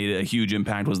in and made a huge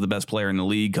impact, was the best player in the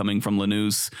league coming from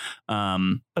Lanús.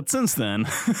 But since then,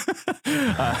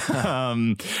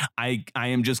 I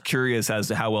am just curious as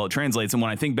to how well it translates. And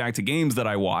when I think back to games that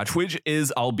I watch, which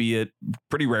is, albeit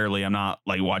pretty rarely, I'm not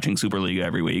like watching Superliga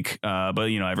every week, but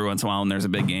every once in a while when there's a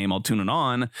big game, I'll tune it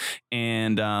on.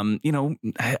 And,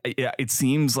 it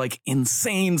seems like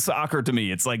insane soccer to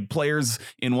me. It's like players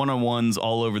in one-on-ones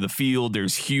all over the field.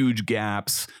 There's huge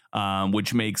gaps,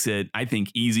 which makes it, I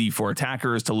think, easy for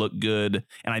attackers to look good.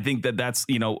 And I think that's,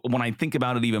 when I think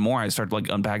about it even more, I start to like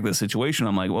unpack the situation.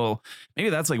 I'm like, well, maybe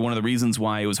that's like one of the reasons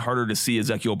why it was harder to see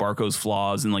Ezequiel Barco's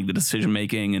flaws and like the decision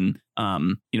making and,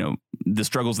 the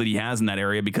struggles that he has in that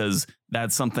area, because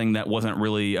that's something that wasn't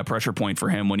really a pressure point for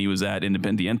him when he was at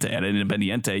Independiente. At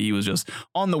Independiente, he was just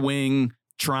on the wing,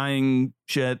 trying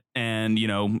shit, and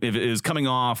if it was coming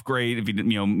off, great. If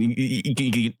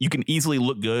you can easily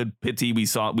look good. Pitti,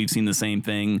 we've seen the same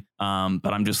thing,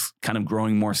 but I'm just kind of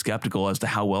growing more skeptical as to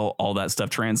how well all that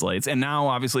stuff translates. And now,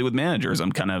 obviously, with managers,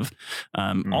 I'm kind of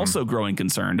also growing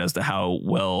concerned as to how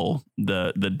well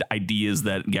the ideas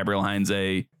that Gabriel Heinze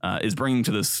is bringing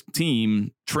to this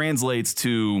team translates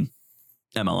to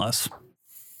MLS. Do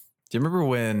you remember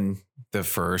when the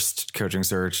first coaching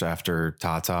search after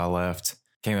Tata left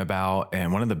came about,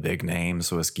 and one of the big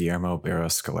names was Guillermo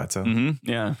Barros Scaleto?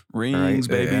 Yeah, rings,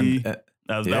 right? Baby. That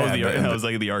was the argument. That was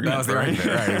the argument,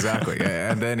 right? Exactly.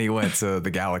 And then he went to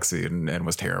the Galaxy and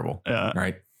was terrible. Yeah.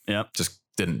 Right. Yeah. Just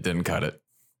didn't cut it.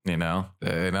 And I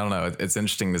don't know. It's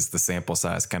interesting as the sample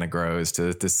size kind of grows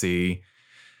to see,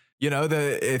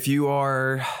 if you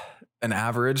are an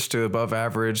average to above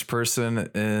average person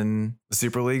in the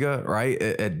Superliga, right?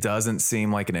 It doesn't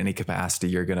seem like in any capacity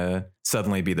you're going to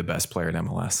suddenly be the best player in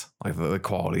MLS. Like the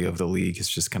quality of the league has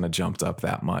just kind of jumped up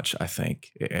that much, I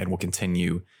think, and will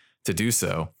continue to do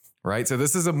so. Right. So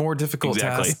this is a more difficult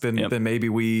task than maybe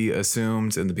we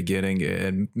assumed in the beginning.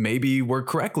 And maybe we're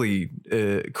correct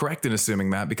in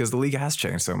assuming that, because the league has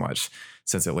changed so much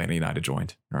since Atlanta United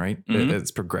joined. Right.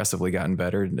 It's progressively gotten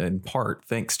better, in part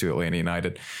thanks to Atlanta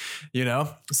United,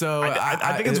 So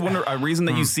I think it's a reason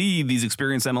that you see these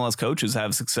experienced MLS coaches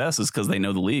have success is because they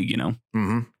know the league,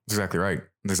 Exactly right.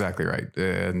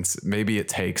 And maybe it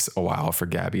takes a while for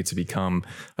Gabby to become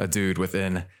a dude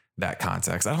within that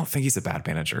context. I don't think he's a bad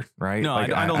manager, right? No,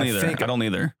 I don't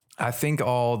either. I think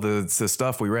all the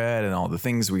stuff we read and all the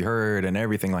things we heard and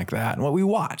everything like that, and what we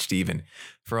watched even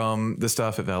from the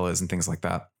stuff at Vélez and things like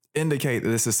that, indicate that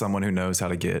this is someone who knows how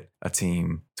to get a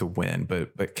team to win.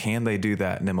 But can they do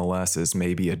that in MLS is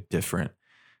maybe a different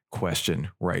question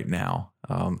right now.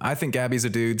 I think Gabby's a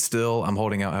dude still. I'm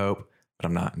holding out hope, but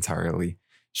I'm not entirely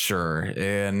sure.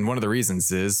 And one of the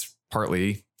reasons is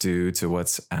partly due to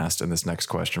what's asked in this next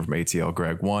question from ATL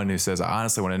Greg 1, who says, I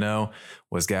honestly want to know,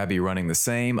 was Gabby running the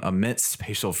same immense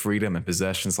spatial freedom and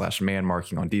possession / man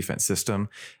marking on defense system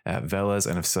at Vélez?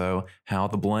 And if so, how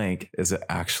the blank is it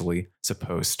actually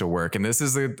supposed to work? And this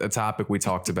is a topic we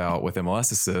talked about with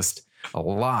MLS Assist a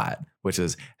lot, which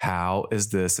is, how is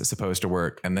this supposed to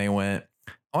work? And they went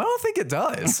I don't think it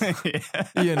does.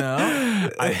 You know,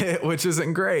 which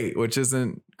isn't great.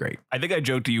 I think I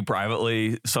joked to you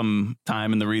privately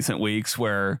sometime in the recent weeks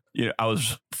where I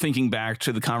was thinking back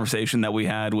to the conversation that we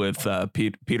had with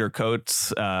Peter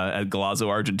Coates at Golazo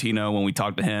Argentino when we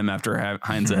talked to him after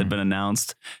Heinze had been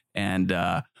announced, and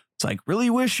it's like, really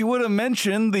wish you would have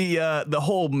mentioned the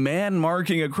whole man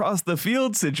marking across the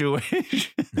field situation.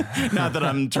 Not that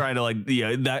I'm trying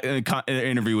to that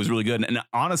interview was really good, and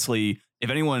honestly, if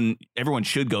everyone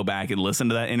should go back and listen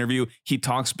to that interview. He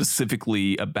talks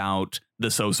specifically about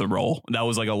the Sosa role. That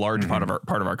was like a large part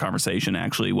of our conversation.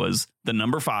 Actually, was the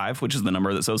number 5, which is the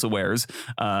number that Sosa wears.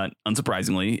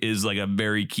 Unsurprisingly, is like a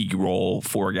very key role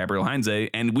for Gabriel Heinze,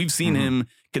 and we've seen him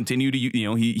continue to.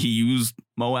 He used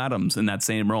Mo Adams in that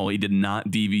same role. He did not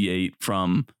deviate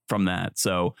from that.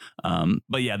 So,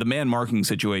 but yeah, the man marking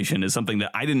situation is something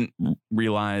that I didn't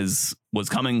realize was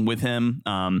coming with him.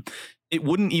 It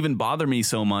wouldn't even bother me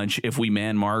so much if we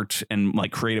man marked and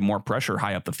created more pressure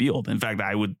high up the field. In fact,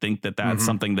 I would think that that's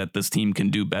something that this team can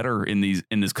do better in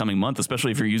this coming month,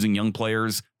 especially if you're using young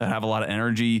players that have a lot of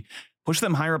energy. Push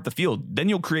them higher up the field. Then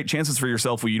you'll create chances for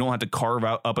yourself where you don't have to carve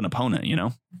up an opponent,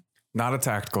 Not a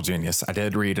tactical genius. I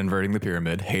did read Inverting the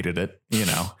Pyramid, hated it,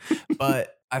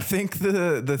 but I think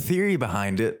the theory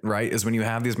behind it, right, is when you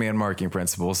have these man marking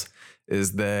principles,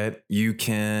 is that you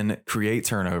can create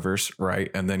turnovers,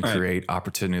 right, and then create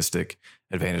opportunistic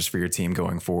advantage for your team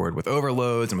going forward with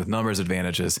overloads and with numbers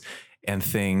advantages and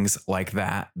things like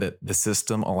that the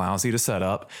system allows you to set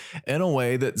up in a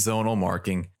way that zonal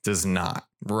marking does not,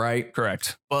 right?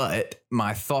 Correct. But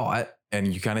my thought,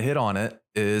 and you kind of hit on it,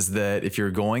 is that if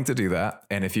you're going to do that,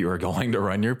 and if you are going to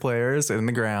run your players in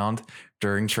the ground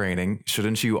during training,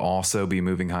 shouldn't you also be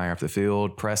moving higher up the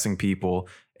field, pressing people,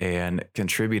 and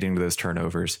contributing to those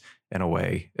turnovers in a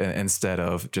way, instead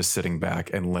of just sitting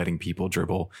back and letting people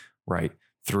dribble right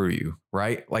through you,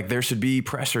 right? Like there should be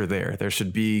pressure there. There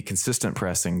should be consistent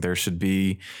pressing. There should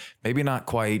be maybe not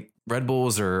quite Red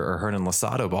Bulls or Hernan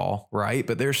Losada ball, right?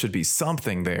 But there should be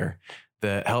something there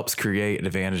that helps create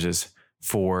advantages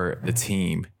for the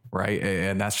team, right?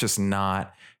 And that's just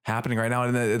not happening right now.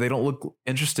 And they don't look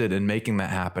interested in making that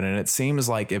happen. And it seems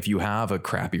like if you have a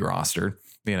crappy roster,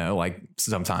 like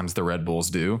sometimes the Red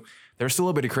Bulls do, they're still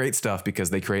able to create stuff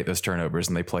because they create those turnovers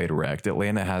and they play direct.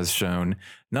 Atlanta has shown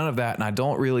none of that, and I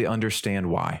don't really understand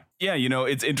why. Yeah,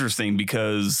 it's interesting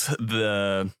because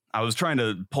I was trying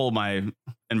to pull my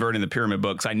Inverting the Pyramid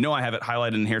books. I know I have it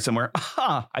highlighted in here somewhere.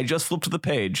 I just flipped to the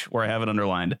page where I have it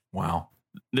underlined. Wow.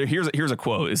 Here's a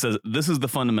quote. It says, "This is the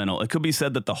fundamental. It could be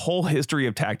said that the whole history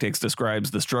of tactics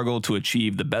describes the struggle to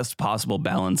achieve the best possible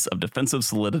balance of defensive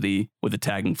solidity with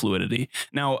attacking fluidity."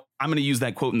 Now, I'm going to use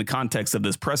that quote in the context of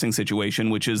this pressing situation,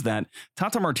 which is that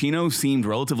Tata Martino seemed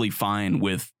relatively fine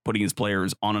with putting his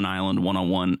players on an island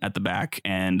one-on-one at the back,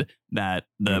 and that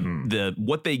the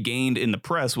what they gained in the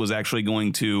press was actually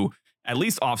going to at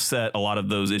least offset a lot of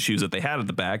those issues that they had at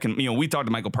the back. And, we talked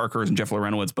to Michael Parkhurst and Jeff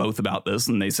Lorenowitz both about this,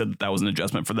 and they said that was an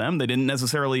adjustment for them. They didn't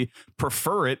necessarily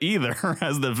prefer it either.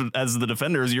 As the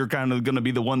defenders, you're kind of going to be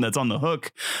the one that's on the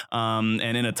hook. And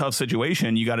in a tough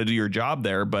situation, you got to do your job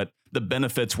there. But the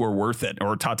benefits were worth it,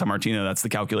 or Tata Martino, that's the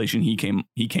calculation he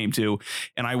came to.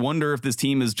 And I wonder if this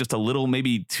team is just a little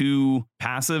maybe too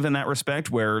passive in that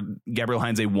respect, where Gabriel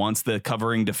Heinze wants the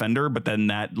covering defender, but then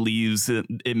that leaves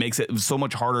it makes it so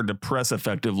much harder to press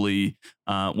effectively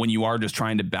when you are just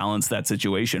trying to balance that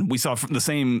situation. We saw the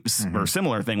same or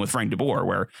similar thing with Frank DeBoer,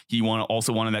 where he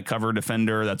also wanted that cover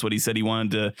defender. That's what he said he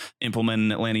wanted to implement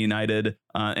in Atlanta United.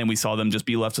 And we saw them just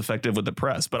be less effective with the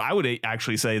press. But I would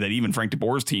actually say that even Frank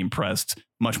DeBoer's team pressed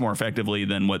much more effectively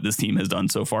than what this team has done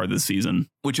so far this season,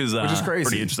 which is crazy.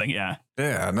 Pretty interesting. Yeah.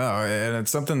 Yeah, no. And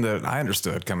it's something that I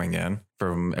understood coming in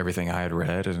from everything I had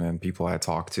read and people I had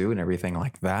talked to and everything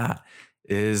like that,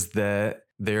 is that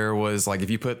there was if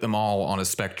you put them all on a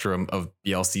spectrum of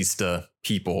Bielcista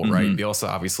people, right? Bielsa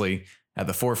obviously at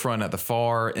the forefront, at the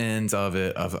far ends of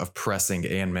it, of pressing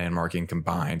and man marking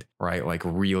combined, right?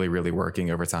 Really, really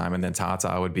working over time. And then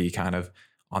Tata would be kind of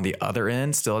on the other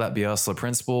end, still that Bielsa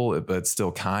principle, but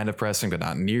still kind of pressing, but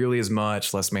not nearly as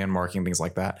much, less man marking, things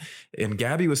like that. And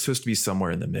Gabby was supposed to be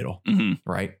somewhere in the middle,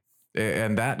 right?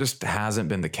 And that just hasn't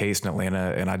been the case in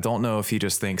Atlanta. And I don't know if he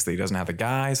just thinks that he doesn't have the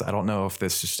guys. I don't know if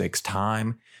this just takes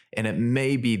time. And it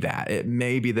may be that. It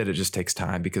may be that it just takes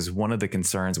time, because one of the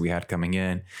concerns we had coming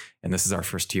in, and this is our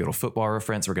first Teodal football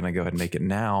reference, we're going to go ahead and make it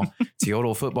now.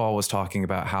 Teodal football was talking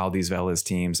about how these Vélez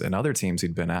teams and other teams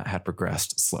he'd been at had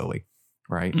progressed slowly,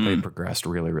 right? They progressed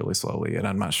really, really slowly. And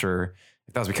I'm not sure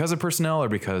if that was because of personnel or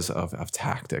because of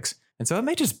tactics. And so it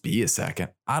may just be a second.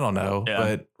 I don't know. Yeah.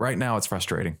 But right now it's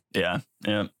frustrating. Yeah.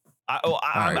 Yeah.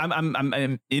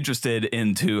 I'm interested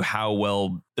into how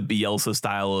well the Bielsa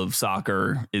style of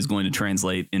soccer is going to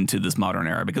translate into this modern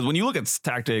era, because when you look at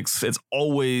tactics, it's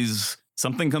always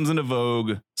something comes into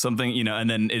vogue, something, and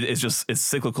then it's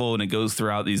cyclical and it goes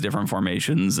throughout these different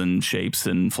formations and shapes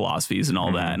and philosophies and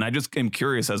all that. And I just am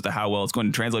curious as to how well it's going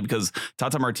to translate, because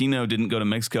Tata Martino didn't go to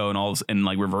Mexico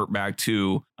and revert back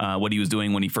to what he was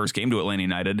doing when he first came to Atlanta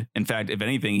United. In fact, if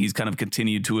anything, he's kind of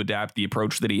continued to adapt the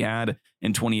approach that he had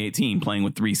in 2018, playing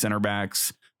with 3 center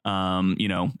backs,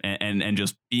 and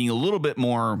just being a little bit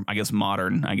more, I guess,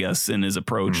 modern, in his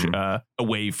approach,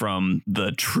 away from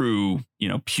the true,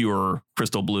 pure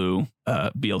crystal blue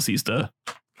Bielcista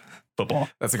football.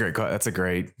 That's a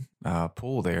great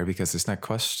pull there, because this next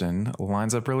question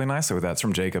lines up really nicely with that. It's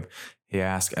from Jacob. He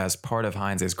asked, as part of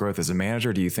Heinze's growth as a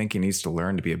manager, do you think he needs to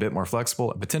learn to be a bit more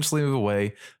flexible and potentially move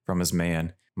away from his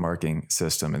man marking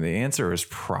system? And the answer is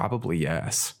probably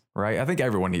yes. Right. I think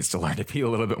everyone needs to learn to be a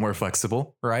little bit more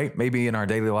flexible, right? Maybe in our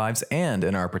daily lives and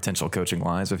in our potential coaching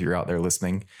lives. If you're out there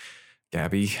listening,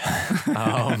 Gabby,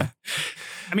 that's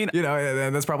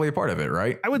probably a part of it,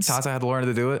 right? Tata had to learn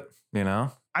to do it,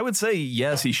 I would say,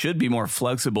 yes, he should be more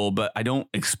flexible, but I don't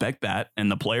expect that.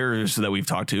 And the players that we've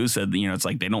talked to said, it's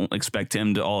like they don't expect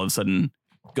him to all of a sudden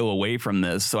go away from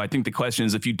this. So I think the question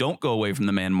is, if you don't go away from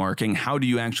the man marking, how do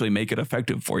you actually make it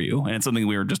effective for you? And it's something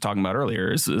we were just talking about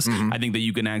earlier. I think that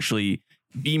you can actually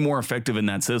be more effective in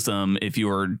that system if you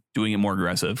are doing it more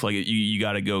aggressive. Like you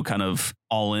got to go kind of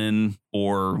all in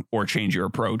or change your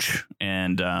approach.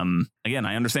 And again,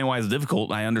 I understand why it's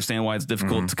difficult. I understand why it's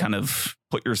difficult to kind of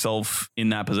put yourself in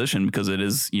that position, because it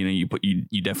is, you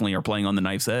definitely are playing on the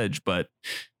knife's edge, but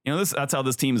that's how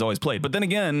this team has always played. But then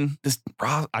again,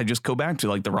 I just go back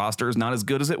to the roster is not as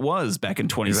good as it was back in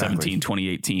 2017,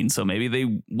 2018. So maybe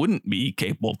they wouldn't be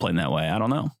capable of playing that way. I don't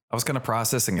know. I was kind of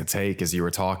processing a take as you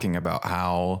were talking about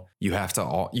how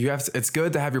it's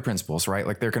good to have your principles, right?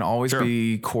 Like there can always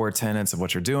be core tenets of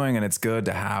what you're doing, and it's good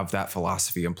to have that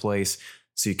philosophy in place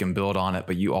so you can build on it,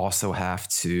 but you also have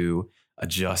to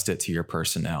adjust it to your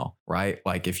personnel, right?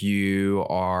 Like if you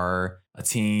are a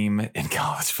team in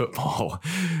college football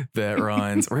that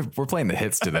runs, we're playing the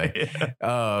hits today.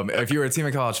 If you're a team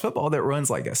in college football that runs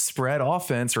like a spread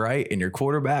offense, right? And your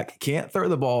quarterback can't throw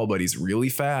the ball, but he's really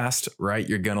fast, right?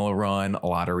 You're going to run a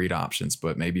lot of read options.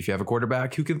 But maybe if you have a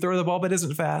quarterback who can throw the ball, but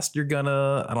isn't fast, you're going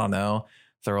to,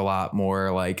 throw a lot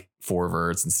more like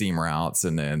forwards and seam routes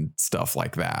and stuff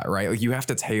like that, right? Like you have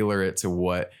to tailor it to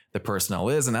what the personnel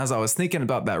is. And as I was thinking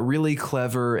about that really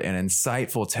clever and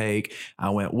insightful take, I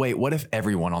went, wait, what if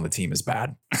everyone on the team is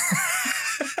bad?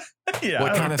 Yeah.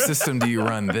 What kind of system do you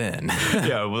run then?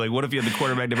 Yeah. Like what if you had the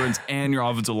quarterback difference and your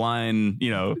offensive line,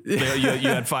 you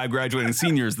had 5 graduating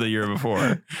seniors the year before.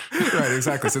 Right.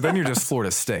 Exactly. So then you're just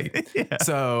Florida State. Yeah.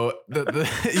 So then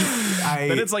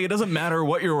it's like, it doesn't matter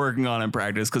what you're working on in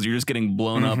practice, because you're just getting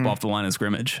blown up off the line of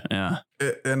scrimmage. Yeah.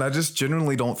 And I just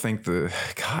genuinely don't think we're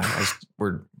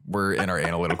in our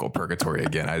analytical purgatory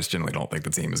again. I just genuinely don't think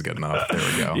the team is good enough. There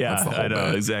we go. Yeah. That's the whole bit.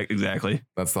 Exactly.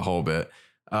 That's the whole bit.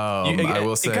 I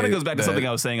will say it kind of goes back to something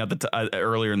I was saying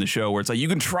earlier in the show, where it's like you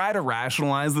can try to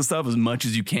rationalize the stuff as much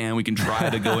as you can. We can try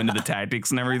to go into the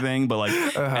tactics and everything, but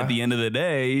at the end of the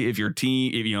day, if your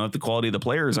team, if the quality of the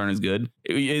players aren't as good,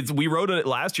 we wrote it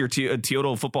last year.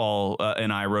 Teodo Football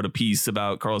and I wrote a piece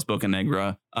about Carlos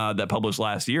Bocanegra that published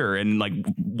last year, and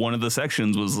one of the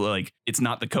sections was it's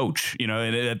not the coach, and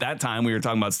at that time we were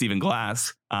talking about Stephen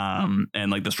Glass and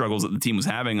the struggles that the team was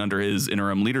having under his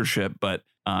interim leadership, but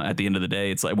at the end of the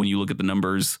day, it's like when you look at the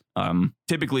numbers,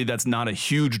 typically that's not a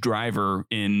huge driver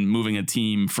in moving a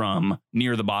team from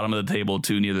near the bottom of the table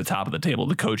to near the top of the table.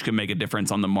 The coach can make a difference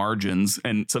on the margins,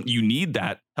 and so you need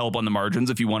that help on the margins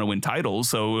if you want to win titles.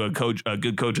 So a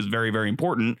good coach is very, very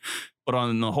important. But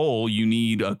on the whole, you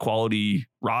need a quality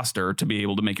roster to be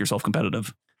able to make yourself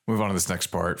competitive. Move on to this next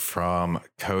part from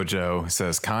Kojo. It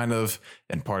says, kind of,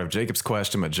 and part of Jacob's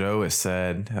question, but Joe has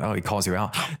said, he calls you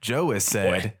out. Joe has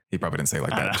said, he probably didn't say it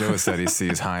like that. Joe has said he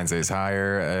sees Heinze's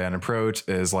hire and approach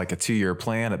as like a 2-year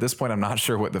plan. At this point, I'm not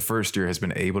sure what the first year has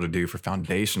been able to do for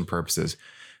foundation purposes,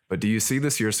 but do you see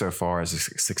this year so far as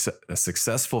a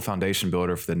successful foundation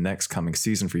builder for the next coming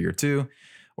season for year 2?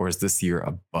 Or is this year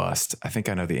a bust? I think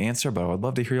I know the answer, but I would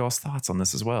love to hear y'all's thoughts on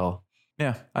this as well.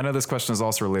 Yeah, I know this question is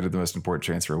also related to the most important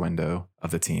transfer window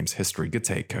of the team's history. Good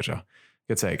take, Kojo.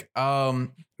 Good take.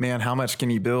 Man, how much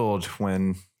can you build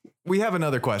when we have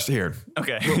another question here.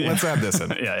 Okay. Let's add this in.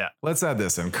 Yeah. Let's add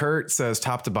this in. Kurt says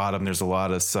top to bottom, there's a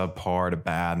lot of subpar to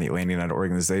bad in the Atlanta United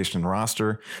organization and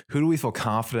roster. Who do we feel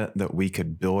confident that we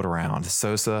could build around?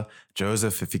 Sosa,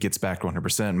 Joseph, if he gets back to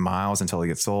 100%, Miles until he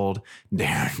gets sold,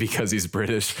 Darren because he's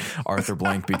British, Arthur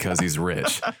Blank because he's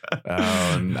rich.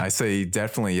 I say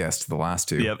definitely yes to the last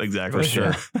two. Yep, exactly. For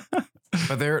sure.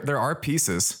 But there are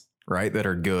pieces, right, that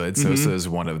are good. Sosa is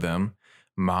one of them.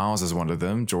 Miles is one of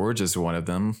them. George is one of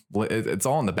them. It's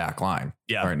all in the back line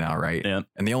right now, right? Yeah.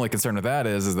 And the only concern with that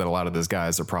is that a lot of those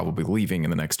guys are probably leaving in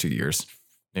the next 2 years,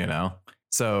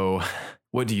 So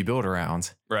what do you build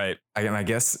around? Right. I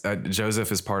guess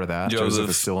Joseph is part of that. Joseph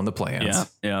is still in the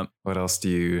plans. Yeah. What else do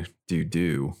you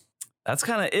do? That's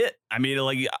kind of it. I mean,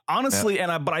 like, honestly,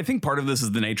 but I think part of this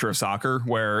is the nature of soccer,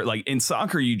 where like in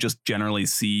soccer, you just generally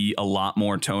see a lot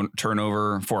more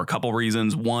turnover for a couple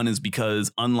reasons. One is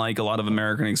because unlike a lot of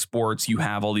American sports, you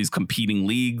have all these competing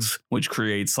leagues, which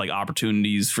creates like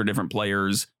opportunities for different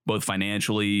players, both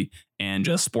financially and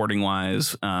just sporting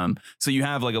wise. So you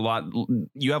have like a lot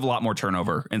more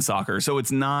turnover in soccer. So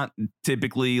it's not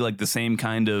typically like the same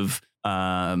kind of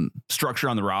structure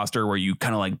on the roster where you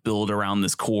kind of like build around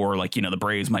this core, like, the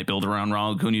Braves might build around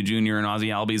Ronald Acuna Jr. and Ozzie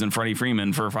Albies and Freddie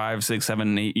Freeman for 5, 6,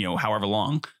 7, 8, however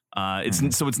long.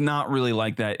 So it's not really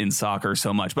like that in soccer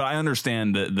so much, but I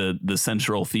understand that the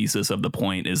central thesis of the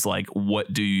point is like,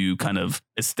 what do you kind of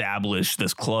establish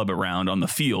this club around on the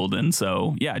field? And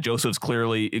so, Joseph's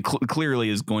clearly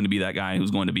is going to be that guy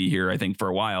who's going to be here, I think, for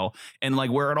a while. And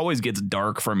like where it always gets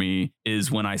dark for me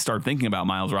is when I start thinking about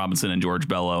Miles Robinson and George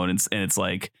Bello. And it's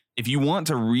like, if you want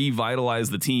to revitalize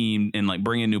the team and like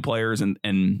bring in new players and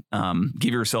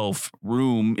give yourself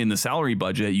room in the salary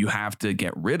budget, you have to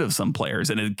get rid of some players.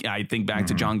 And I think back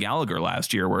to John Gallagher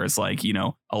last year, where it's like,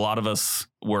 a lot of us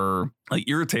were like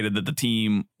irritated that the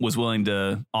team was willing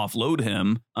to offload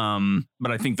him.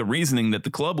 But I think the reasoning that the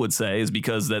club would say is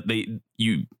because that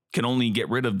you can only get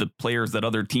rid of the players that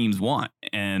other teams want,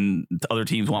 and other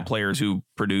teams want players who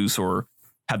produce or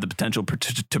have the potential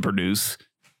to produce.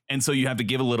 And so you have to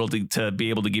give a little to be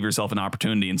able to give yourself an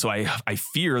opportunity. And so I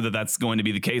fear that that's going to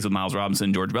be the case with Miles Robinson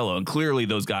and George Bello. And clearly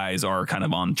those guys are kind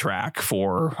of on track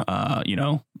for,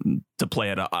 to play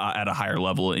at a higher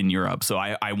level in Europe. So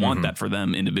I want that for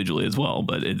them individually as well.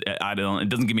 But it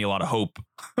doesn't give me a lot of hope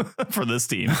for this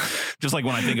team. Just like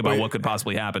when I think about what could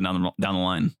possibly happen down the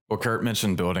line. Well, Kurt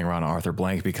mentioned building around Arthur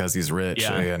Blank because he's rich,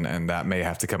 and that may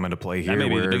have to come into play here. That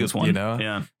may be the biggest one.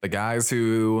 The guys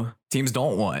who teams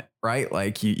don't want, right?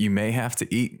 Like you may have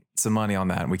to eat some money on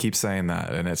that. And we keep saying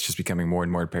that, and it's just becoming more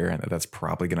and more apparent that that's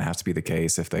probably going to have to be the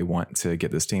case if they want to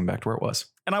get this team back to where it was.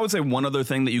 And I would say one other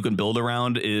thing that you can build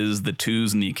around is the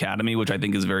twos in the academy, which I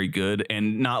think is very good.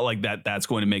 And not like that's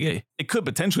going to it could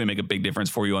potentially make a big difference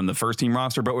for you on the first team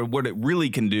roster. But what it really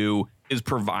can do is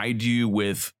provide you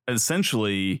with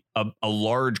essentially a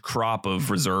large crop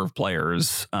of reserve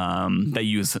players that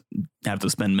you have to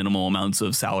spend minimal amounts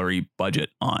of salary budget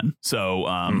on. So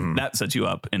that sets you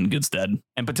up in good stead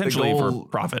and potentially for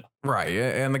profit. Right.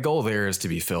 And the goal there is to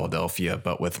be Philadelphia,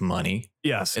 but with money.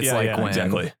 Yes.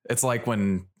 Exactly. It's like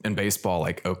when in baseball,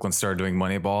 like Oakland started doing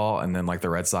Moneyball, and then like the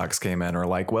Red Sox came in and were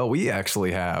like, well, we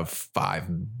actually have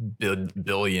 $5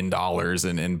 billion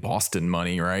in Boston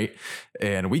money. Right.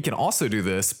 And we can also do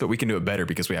this, but we can do it better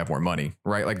because we have more money.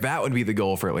 Right. Like that would be the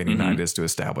goal for Atlanta United, is to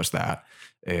establish that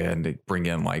and bring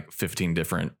in like 15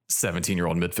 different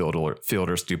 17-year-old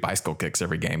midfielders to do bicycle kicks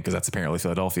every game, because that's apparently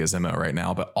Philadelphia's MO right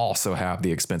now, but also have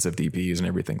the expensive DPs and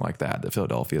everything like that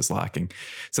Philadelphia is lacking.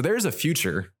 So there's a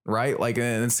future, right? Like,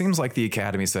 and it seems like the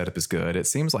academy setup is good. It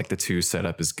seems like the two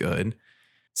setup is good.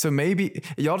 So maybe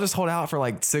y'all just hold out for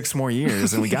like 6 more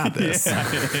years and we got this.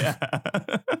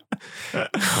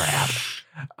 Crap.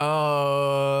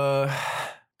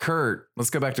 Kurt, let's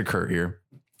go back to Kurt here.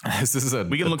 This is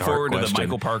we can look forward to the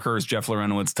Michael Parker's Jeff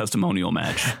Larentowicz testimonial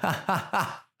match.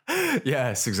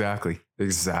 Yes, exactly.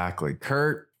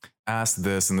 Kurt asked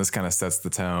this, and this kind of sets the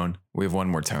tone. We have one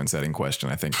more tone setting question,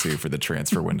 I think, too, for the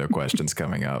transfer window questions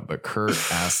coming up. But Kurt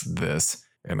asked this,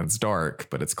 and it's dark,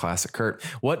 but it's classic Kurt.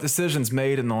 What decisions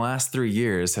made in the last 3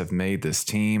 years have made this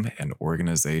team and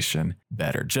organization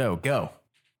better? Joe, go.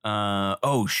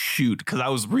 Oh, shoot. Because I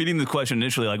was reading the question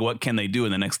initially, like, what can they do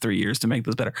in the next 3 years to make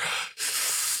this better?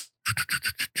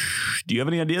 Do you have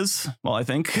any ideas? Well, I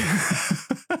think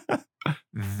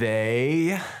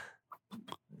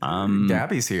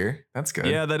Gabby's here. That's good.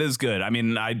 Yeah, that is good. I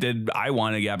mean, I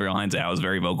wanted Gabriel Heinze. I was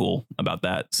very vocal about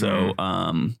that. So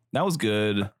that was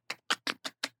good.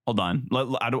 Hold on.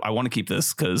 I want to keep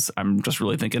this because I'm just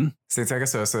really thinking. Santiago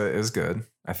Sosa is good,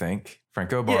 I think.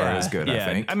 Franco Barr is good, I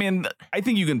think. I mean, I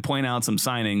think you can point out some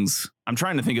signings. I'm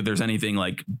trying to think if there's anything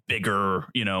like bigger,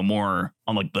 more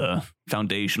on like the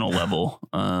foundational level.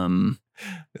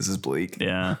 This is bleak.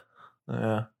 Yeah.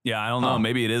 I don't know.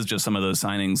 Maybe it is just some of those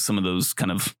signings, some of those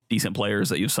kind of decent players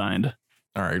that you've signed.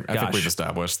 All right. I think we've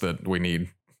established that we need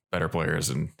better players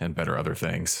and better other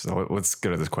things. So let's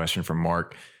go to this question from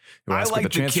Mark, who asked like the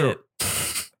transfer.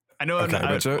 I know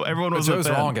everyone was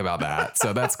wrong about that,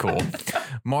 so that's cool.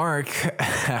 Mark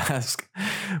asked,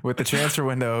 with the transfer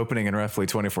window opening in roughly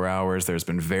 24 hours, there's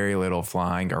been very little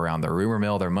flying around the rumor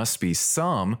mill. There must be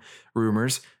some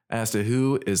rumors as to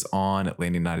who is on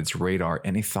Atlanta United's radar.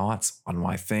 Any thoughts on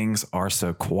why things are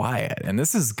so quiet? And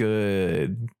this is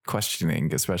good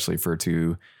questioning, especially for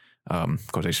two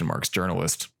quotation marks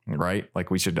journalists, right? Like,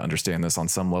 we should understand this on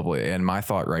some level. And my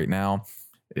thought right now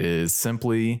is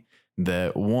simply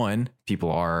that, one,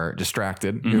 people are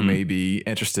distracted who may be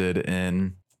interested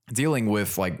in dealing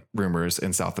with like rumors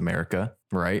in South America,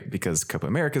 right? Because Copa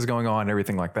America is going on and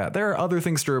everything like that. There are other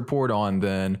things to report on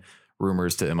than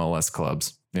rumors to MLS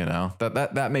clubs.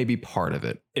 That may be part of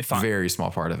it. Very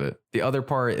small part of it. The other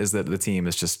part is that the team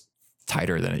is just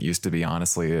tighter than it used to be,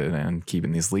 honestly, and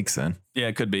keeping these leaks in. Yeah,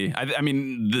 it could be. I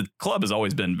mean, the club has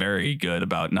always been very good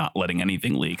about not letting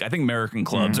anything leak. I think American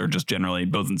clubs are just generally,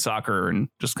 both in soccer and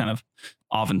just kind of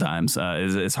oftentimes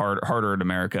it's harder in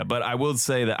America. But I will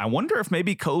say that I wonder if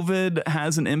maybe COVID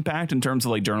has an impact in terms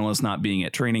of like journalists not being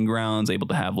at training grounds, able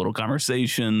to have little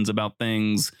conversations about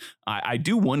things. I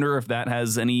do wonder if that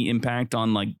has any impact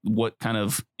on like what kind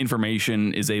of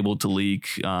information is able to leak.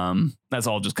 That's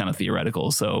all just kind of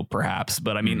theoretical. So perhaps,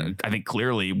 but I mean, I think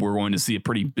clearly we're going to see a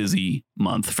pretty busy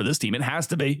month for this team. It has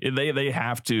to be. They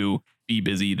have to be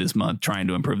busy this month trying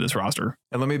to improve this roster.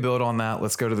 And let me build on that.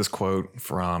 Let's go to this quote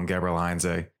from Gabriel Heinze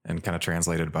and kind of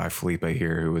translated by Felipe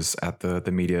here, who was at the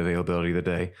media availability of the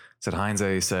day. It said,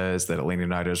 Heinze says that Atlanta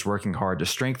United is working hard to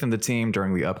strengthen the team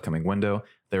during the upcoming window.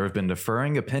 There have been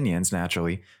differing opinions,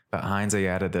 naturally, but Heinze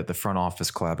added that the front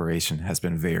office collaboration has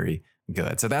been very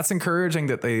good. So that's encouraging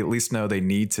that they at least know they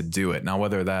need to do it. Now,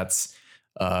 whether that's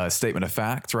a statement of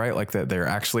fact, right? Like that they're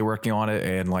actually working on it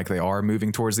and like they are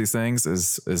moving towards these things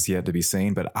is yet to be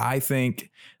seen. But I think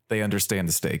they understand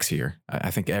the stakes here.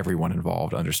 I think everyone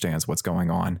involved understands what's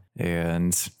going on,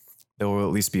 and there will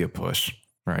at least be a push,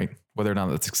 right? Whether or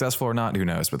not it's successful or not, who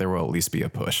knows, but there will at least be a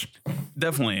push.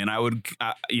 Definitely. And I would,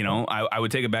 I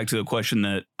would take it back to a question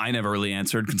that I never really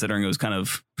answered, considering it was kind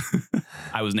of,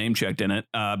 I was name checked in it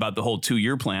about the whole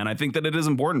 2-year plan. I think that it is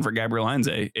important for Gabriel Heinze.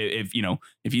 If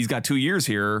he's got 2 years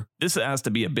here, this has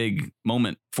to be a big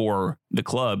moment for the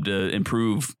club to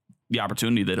improve the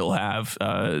opportunity that he'll have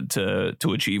to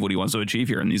achieve what he wants to achieve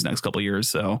here in these next couple of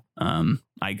years. So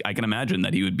I can imagine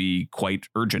that he would be quite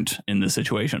urgent in this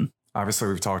situation. Obviously,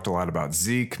 we've talked a lot about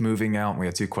Zeke moving out. We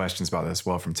had 2 questions about this as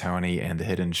well from Tony and the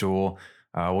Hidden Jewel.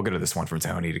 We'll go to this one from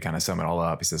Tony to kind of sum it all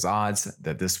up. He says, odds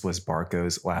that this was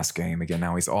Barco's last game. Again,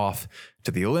 now he's off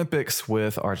to the Olympics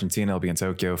with Argentina. He'll be in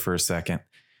Tokyo for a second.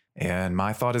 And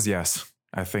my thought is yes.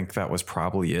 I think that was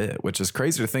probably it, which is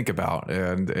crazy to think about.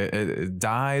 And it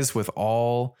dies with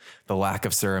all the lack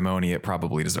of ceremony it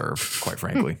probably deserved, quite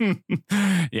frankly.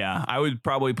 Yeah, I would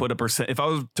probably put if I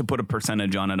was to put a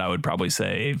percentage on it, I would probably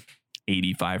say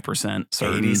 85%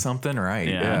 certain. 80 something, right?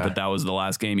 Yeah, but that was the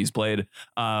last game he's played.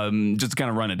 Just to kind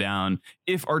of run it down,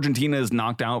 if Argentina is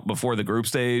knocked out before the group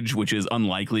stage, which is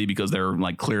unlikely because they're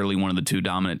like clearly one of the 2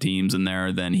 dominant teams in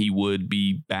there, then he would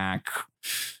be back,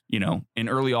 in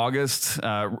early August,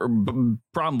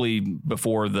 probably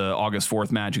before the August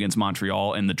 4th match against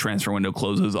Montreal, and the transfer window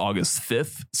closes August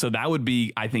 5th. So that would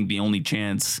be, I think, the only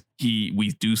chance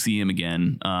we do see him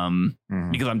again,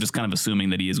 because I'm just kind of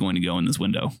assuming that he is going to go in this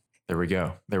window. There we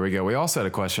go. We also had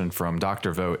a question from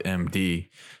Dr. Vote MD.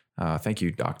 Thank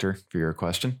you, Doctor, for your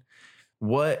question.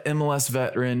 What MLS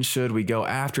veteran should we go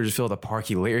after to fill the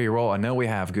Parky Leary role? I know we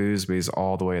have Goosby's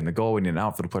all the way in the goal. We need an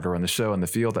outfield player on the show in the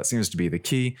field. That seems to be the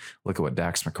key. Look at what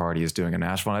Dax McCarty is doing in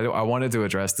Nashville. I wanted to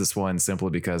address this one simply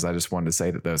because I just wanted to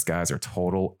say that those guys are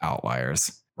total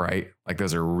outliers, right? Like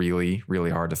those are really,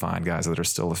 really hard to find guys that are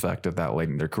still effective that late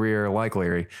in their career, like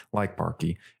Larry, like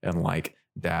Parky, and like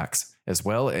Dax as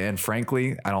well. And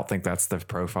frankly, I don't think that's the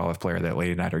profile of player that Atlanta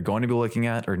United are going to be looking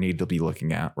at or need to be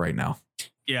looking at right now.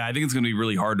 Yeah, I think it's going to be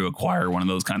really hard to acquire one of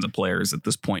those kinds of players at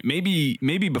this point. Maybe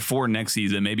before next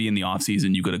season, maybe in the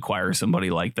offseason, you could acquire somebody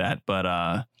like that.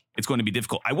 But it's going to be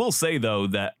difficult. I will say, though,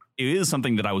 that it is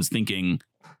something that I was thinking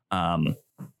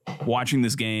watching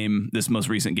this game, this most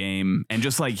recent game, and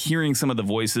just like hearing some of the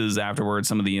voices afterwards,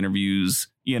 some of the interviews,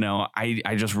 you know,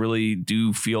 I just really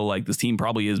do feel like this team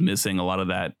probably is missing a lot of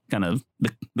that kind of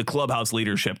the clubhouse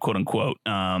leadership, quote unquote.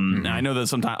 And I know that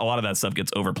sometimes a lot of that stuff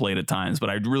gets overplayed at times, but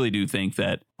I really do think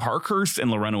that Parkhurst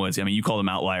and Larentowicz, I mean, you call them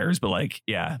outliers, but like,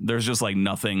 yeah, there's just like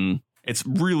nothing. It's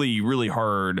really, really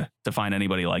hard to find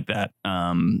anybody like that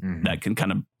that can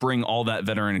kind of bring all that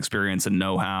veteran experience and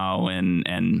know-how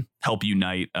and help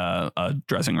unite a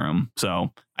dressing room.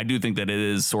 So I do think that it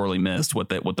is sorely missed what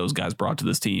those guys brought to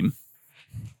this team.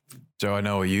 Joe, I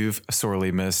know you've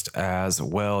sorely missed as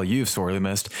well. You've sorely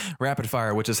missed Rapid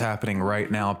Fire, which is happening right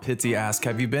now. Pitsy asked,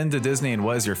 have you been to Disney and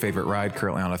what is your favorite ride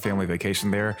currently on a family vacation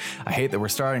there? I hate that we're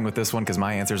starting with this one because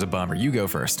my answer is a bummer. You go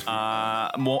first.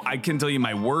 Well, I can tell you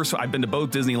my worst. I've been to both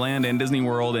Disneyland and Disney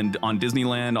World, and on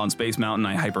Disneyland, on Space Mountain,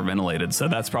 I hyperventilated. So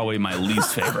that's probably my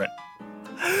least favorite.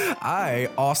 I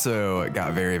also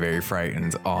got very, very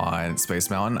frightened on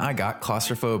Space Mountain. I got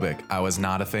claustrophobic. I was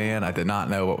not a fan. I did not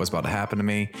know what was about to happen to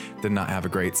me. Did not have a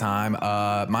great time.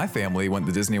 My family went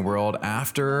to Disney World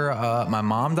after my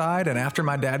mom died and after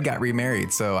my dad got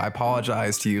remarried. So I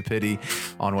apologize to you, Pity,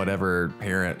 on whatever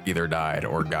parent either died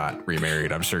or got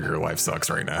remarried. I'm sure your life sucks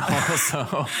right now.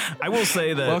 So I will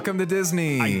say that welcome to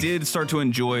Disney. I did start to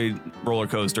enjoy roller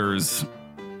coasters.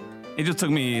 It just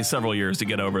took me several years to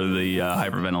get over the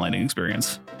hyperventilating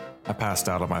experience. I passed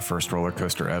out on my first roller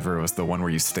coaster ever. It was the one where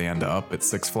you stand up at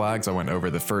Six Flags. I went over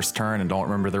the first turn and don't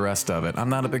remember the rest of it. I'm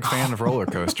not a big fan of roller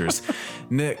coasters.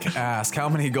 Nick asked, how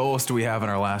many goals do we have in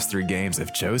our last 3 games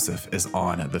if Joseph is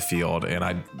on the field? And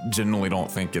I generally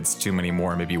don't think it's too many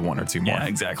more, maybe 1 or 2 more. Yeah,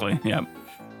 exactly. Yeah.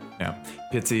 Yeah.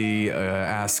 Pitsy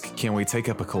asked, can we take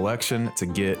up a collection to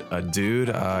get a dude?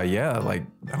 Yeah, like,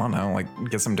 I don't know, like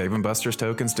get some Dave & Buster's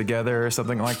tokens together or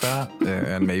something like that.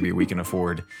 And maybe we can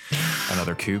afford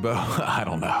another Kubo. I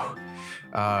don't know.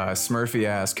 Smurfy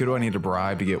asked, who do I need to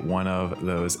bribe to get one of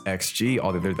those XG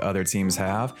all the other teams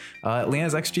have?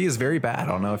 Atlanta's XG is very bad. I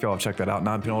don't know if y'all have checked that out.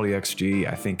 Non-penalty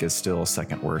XG, I think, is still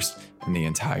second worst in the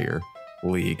entire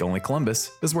league. Only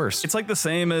Columbus is worse. It's like the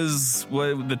same as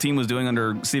what the team was doing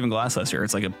under Stephen Glass last year.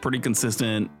 It's like a pretty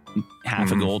consistent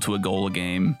half a goal to a goal a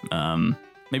game.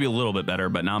 Maybe a little bit better,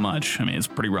 but not much. I mean, it's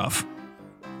pretty rough.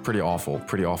 Pretty awful.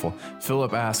 Pretty awful.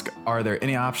 Philip asked, are there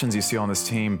any options you see on this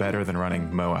team better than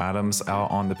running Mo Adams out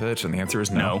on the pitch? And the answer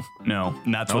is no. No.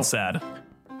 And that's what's sad.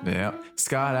 Yeah.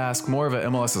 Scott asked, more of a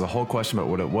MLS as a whole question,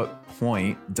 but at what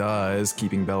point does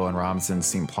keeping Bello and Robinson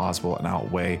seem plausible and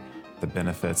outweigh the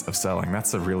benefits of selling?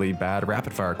 That's a really bad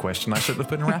rapid fire question. I shouldn't have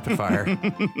put in rapid fire.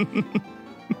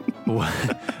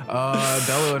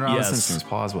 Bello and Robinson seems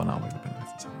plausible and outweigh the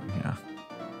benefits of selling.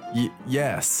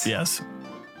 Yeah.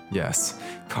 Yes.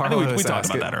 Carlos, I think we talked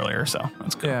about that earlier, so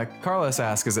that's good. Yeah, Carlos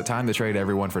asked, is it time to trade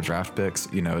everyone for draft picks?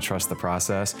 You know, trust the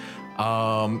process.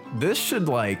 This should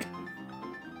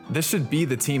be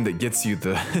the team that gets you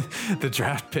the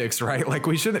draft picks, right? Like,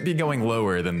 we shouldn't be going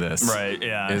lower than this. Right,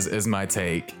 yeah. Is my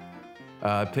take.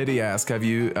 Pity asked,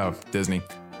 Disney.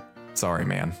 Sorry,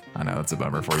 man. I know that's a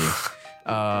bummer for you.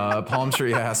 Palm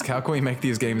Tree asked, how can we make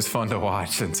these games fun to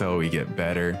watch until we get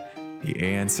better? The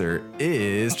answer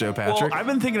is Joe Patrick. Well, I've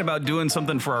been thinking about doing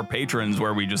something for our patrons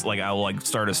where we just I'll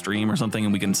start a stream or something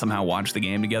and we can somehow watch the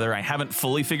game together. I haven't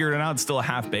fully figured it out. It's still a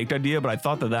half-baked idea, but I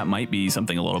thought that might be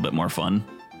something a little bit more fun.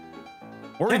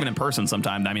 Or even in person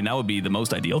sometime. I mean, that would be the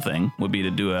most ideal thing, would be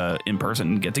to do a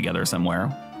in-person get-together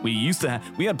somewhere. We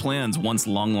had plans once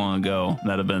long ago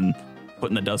that have been put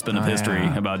in the dustbin of history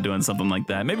about doing something like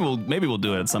that. Maybe we'll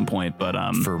do it at some point, but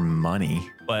for money.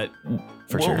 But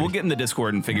we'll get in the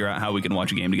Discord and figure out how we can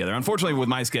watch a game together. Unfortunately, with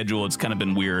my schedule, it's kind of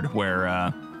been weird where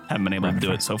haven't been able to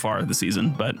do it so far this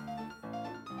season, but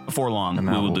before long,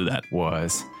 we will do that.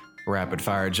 Was rapid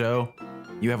fire. Joe,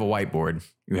 you have a whiteboard.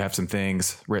 You have some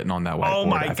things written on that whiteboard. Oh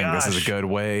my I think this is a good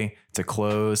way to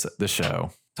close the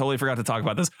show. Totally forgot to talk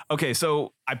about this. Okay,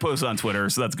 so I posted on Twitter,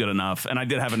 so that's good enough. And I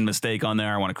did have a mistake on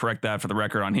there. I want to correct that for the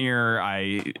record on here.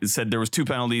 I said there was 2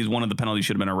 penalties. One of the penalties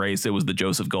should have been erased. It was the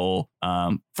Joseph goal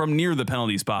from near the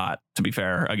penalty spot, to be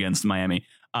fair, against Miami.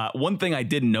 One thing I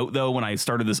did note, though, when I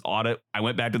started this audit, I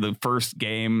went back to the first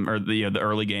game or the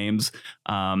early games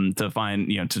to find,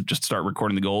 to just start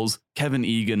recording the goals. Kevin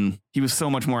Egan, he was so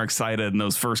much more excited in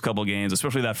those first couple games,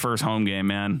 especially that first home game,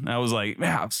 man. I was like,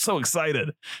 man, I'm so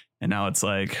excited. And now it's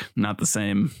like not the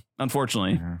same,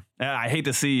 unfortunately. Yeah. I hate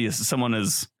to see someone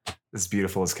as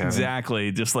beautiful as Kevin.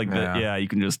 Exactly. Just like that. Yeah, you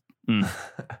can just.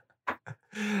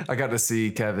 I got to see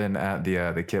Kevin at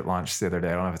the kit launch the other day.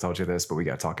 I don't know if I told you this, but we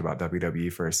got to talk about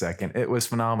WWE for a second. It was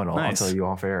phenomenal. Nice. I'll tell you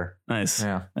off air. Nice.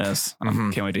 Yeah. Yes.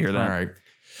 Can't wait to hear that. All right.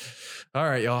 All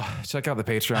right, y'all. Check out the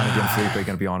Patreon again. Felipe going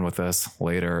to be on with us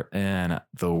later in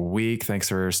the week. Thanks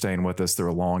for staying with us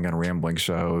through a long and rambling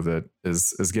show that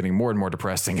is getting more and more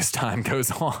depressing as time goes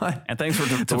on. And thanks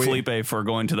to Felipe for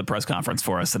going to the press conference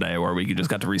for us today, where we just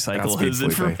got to recycle his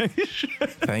information.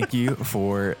 Thank you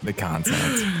for the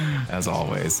content, as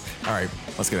always. All right,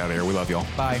 let's get out of here. We love y'all.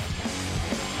 Bye.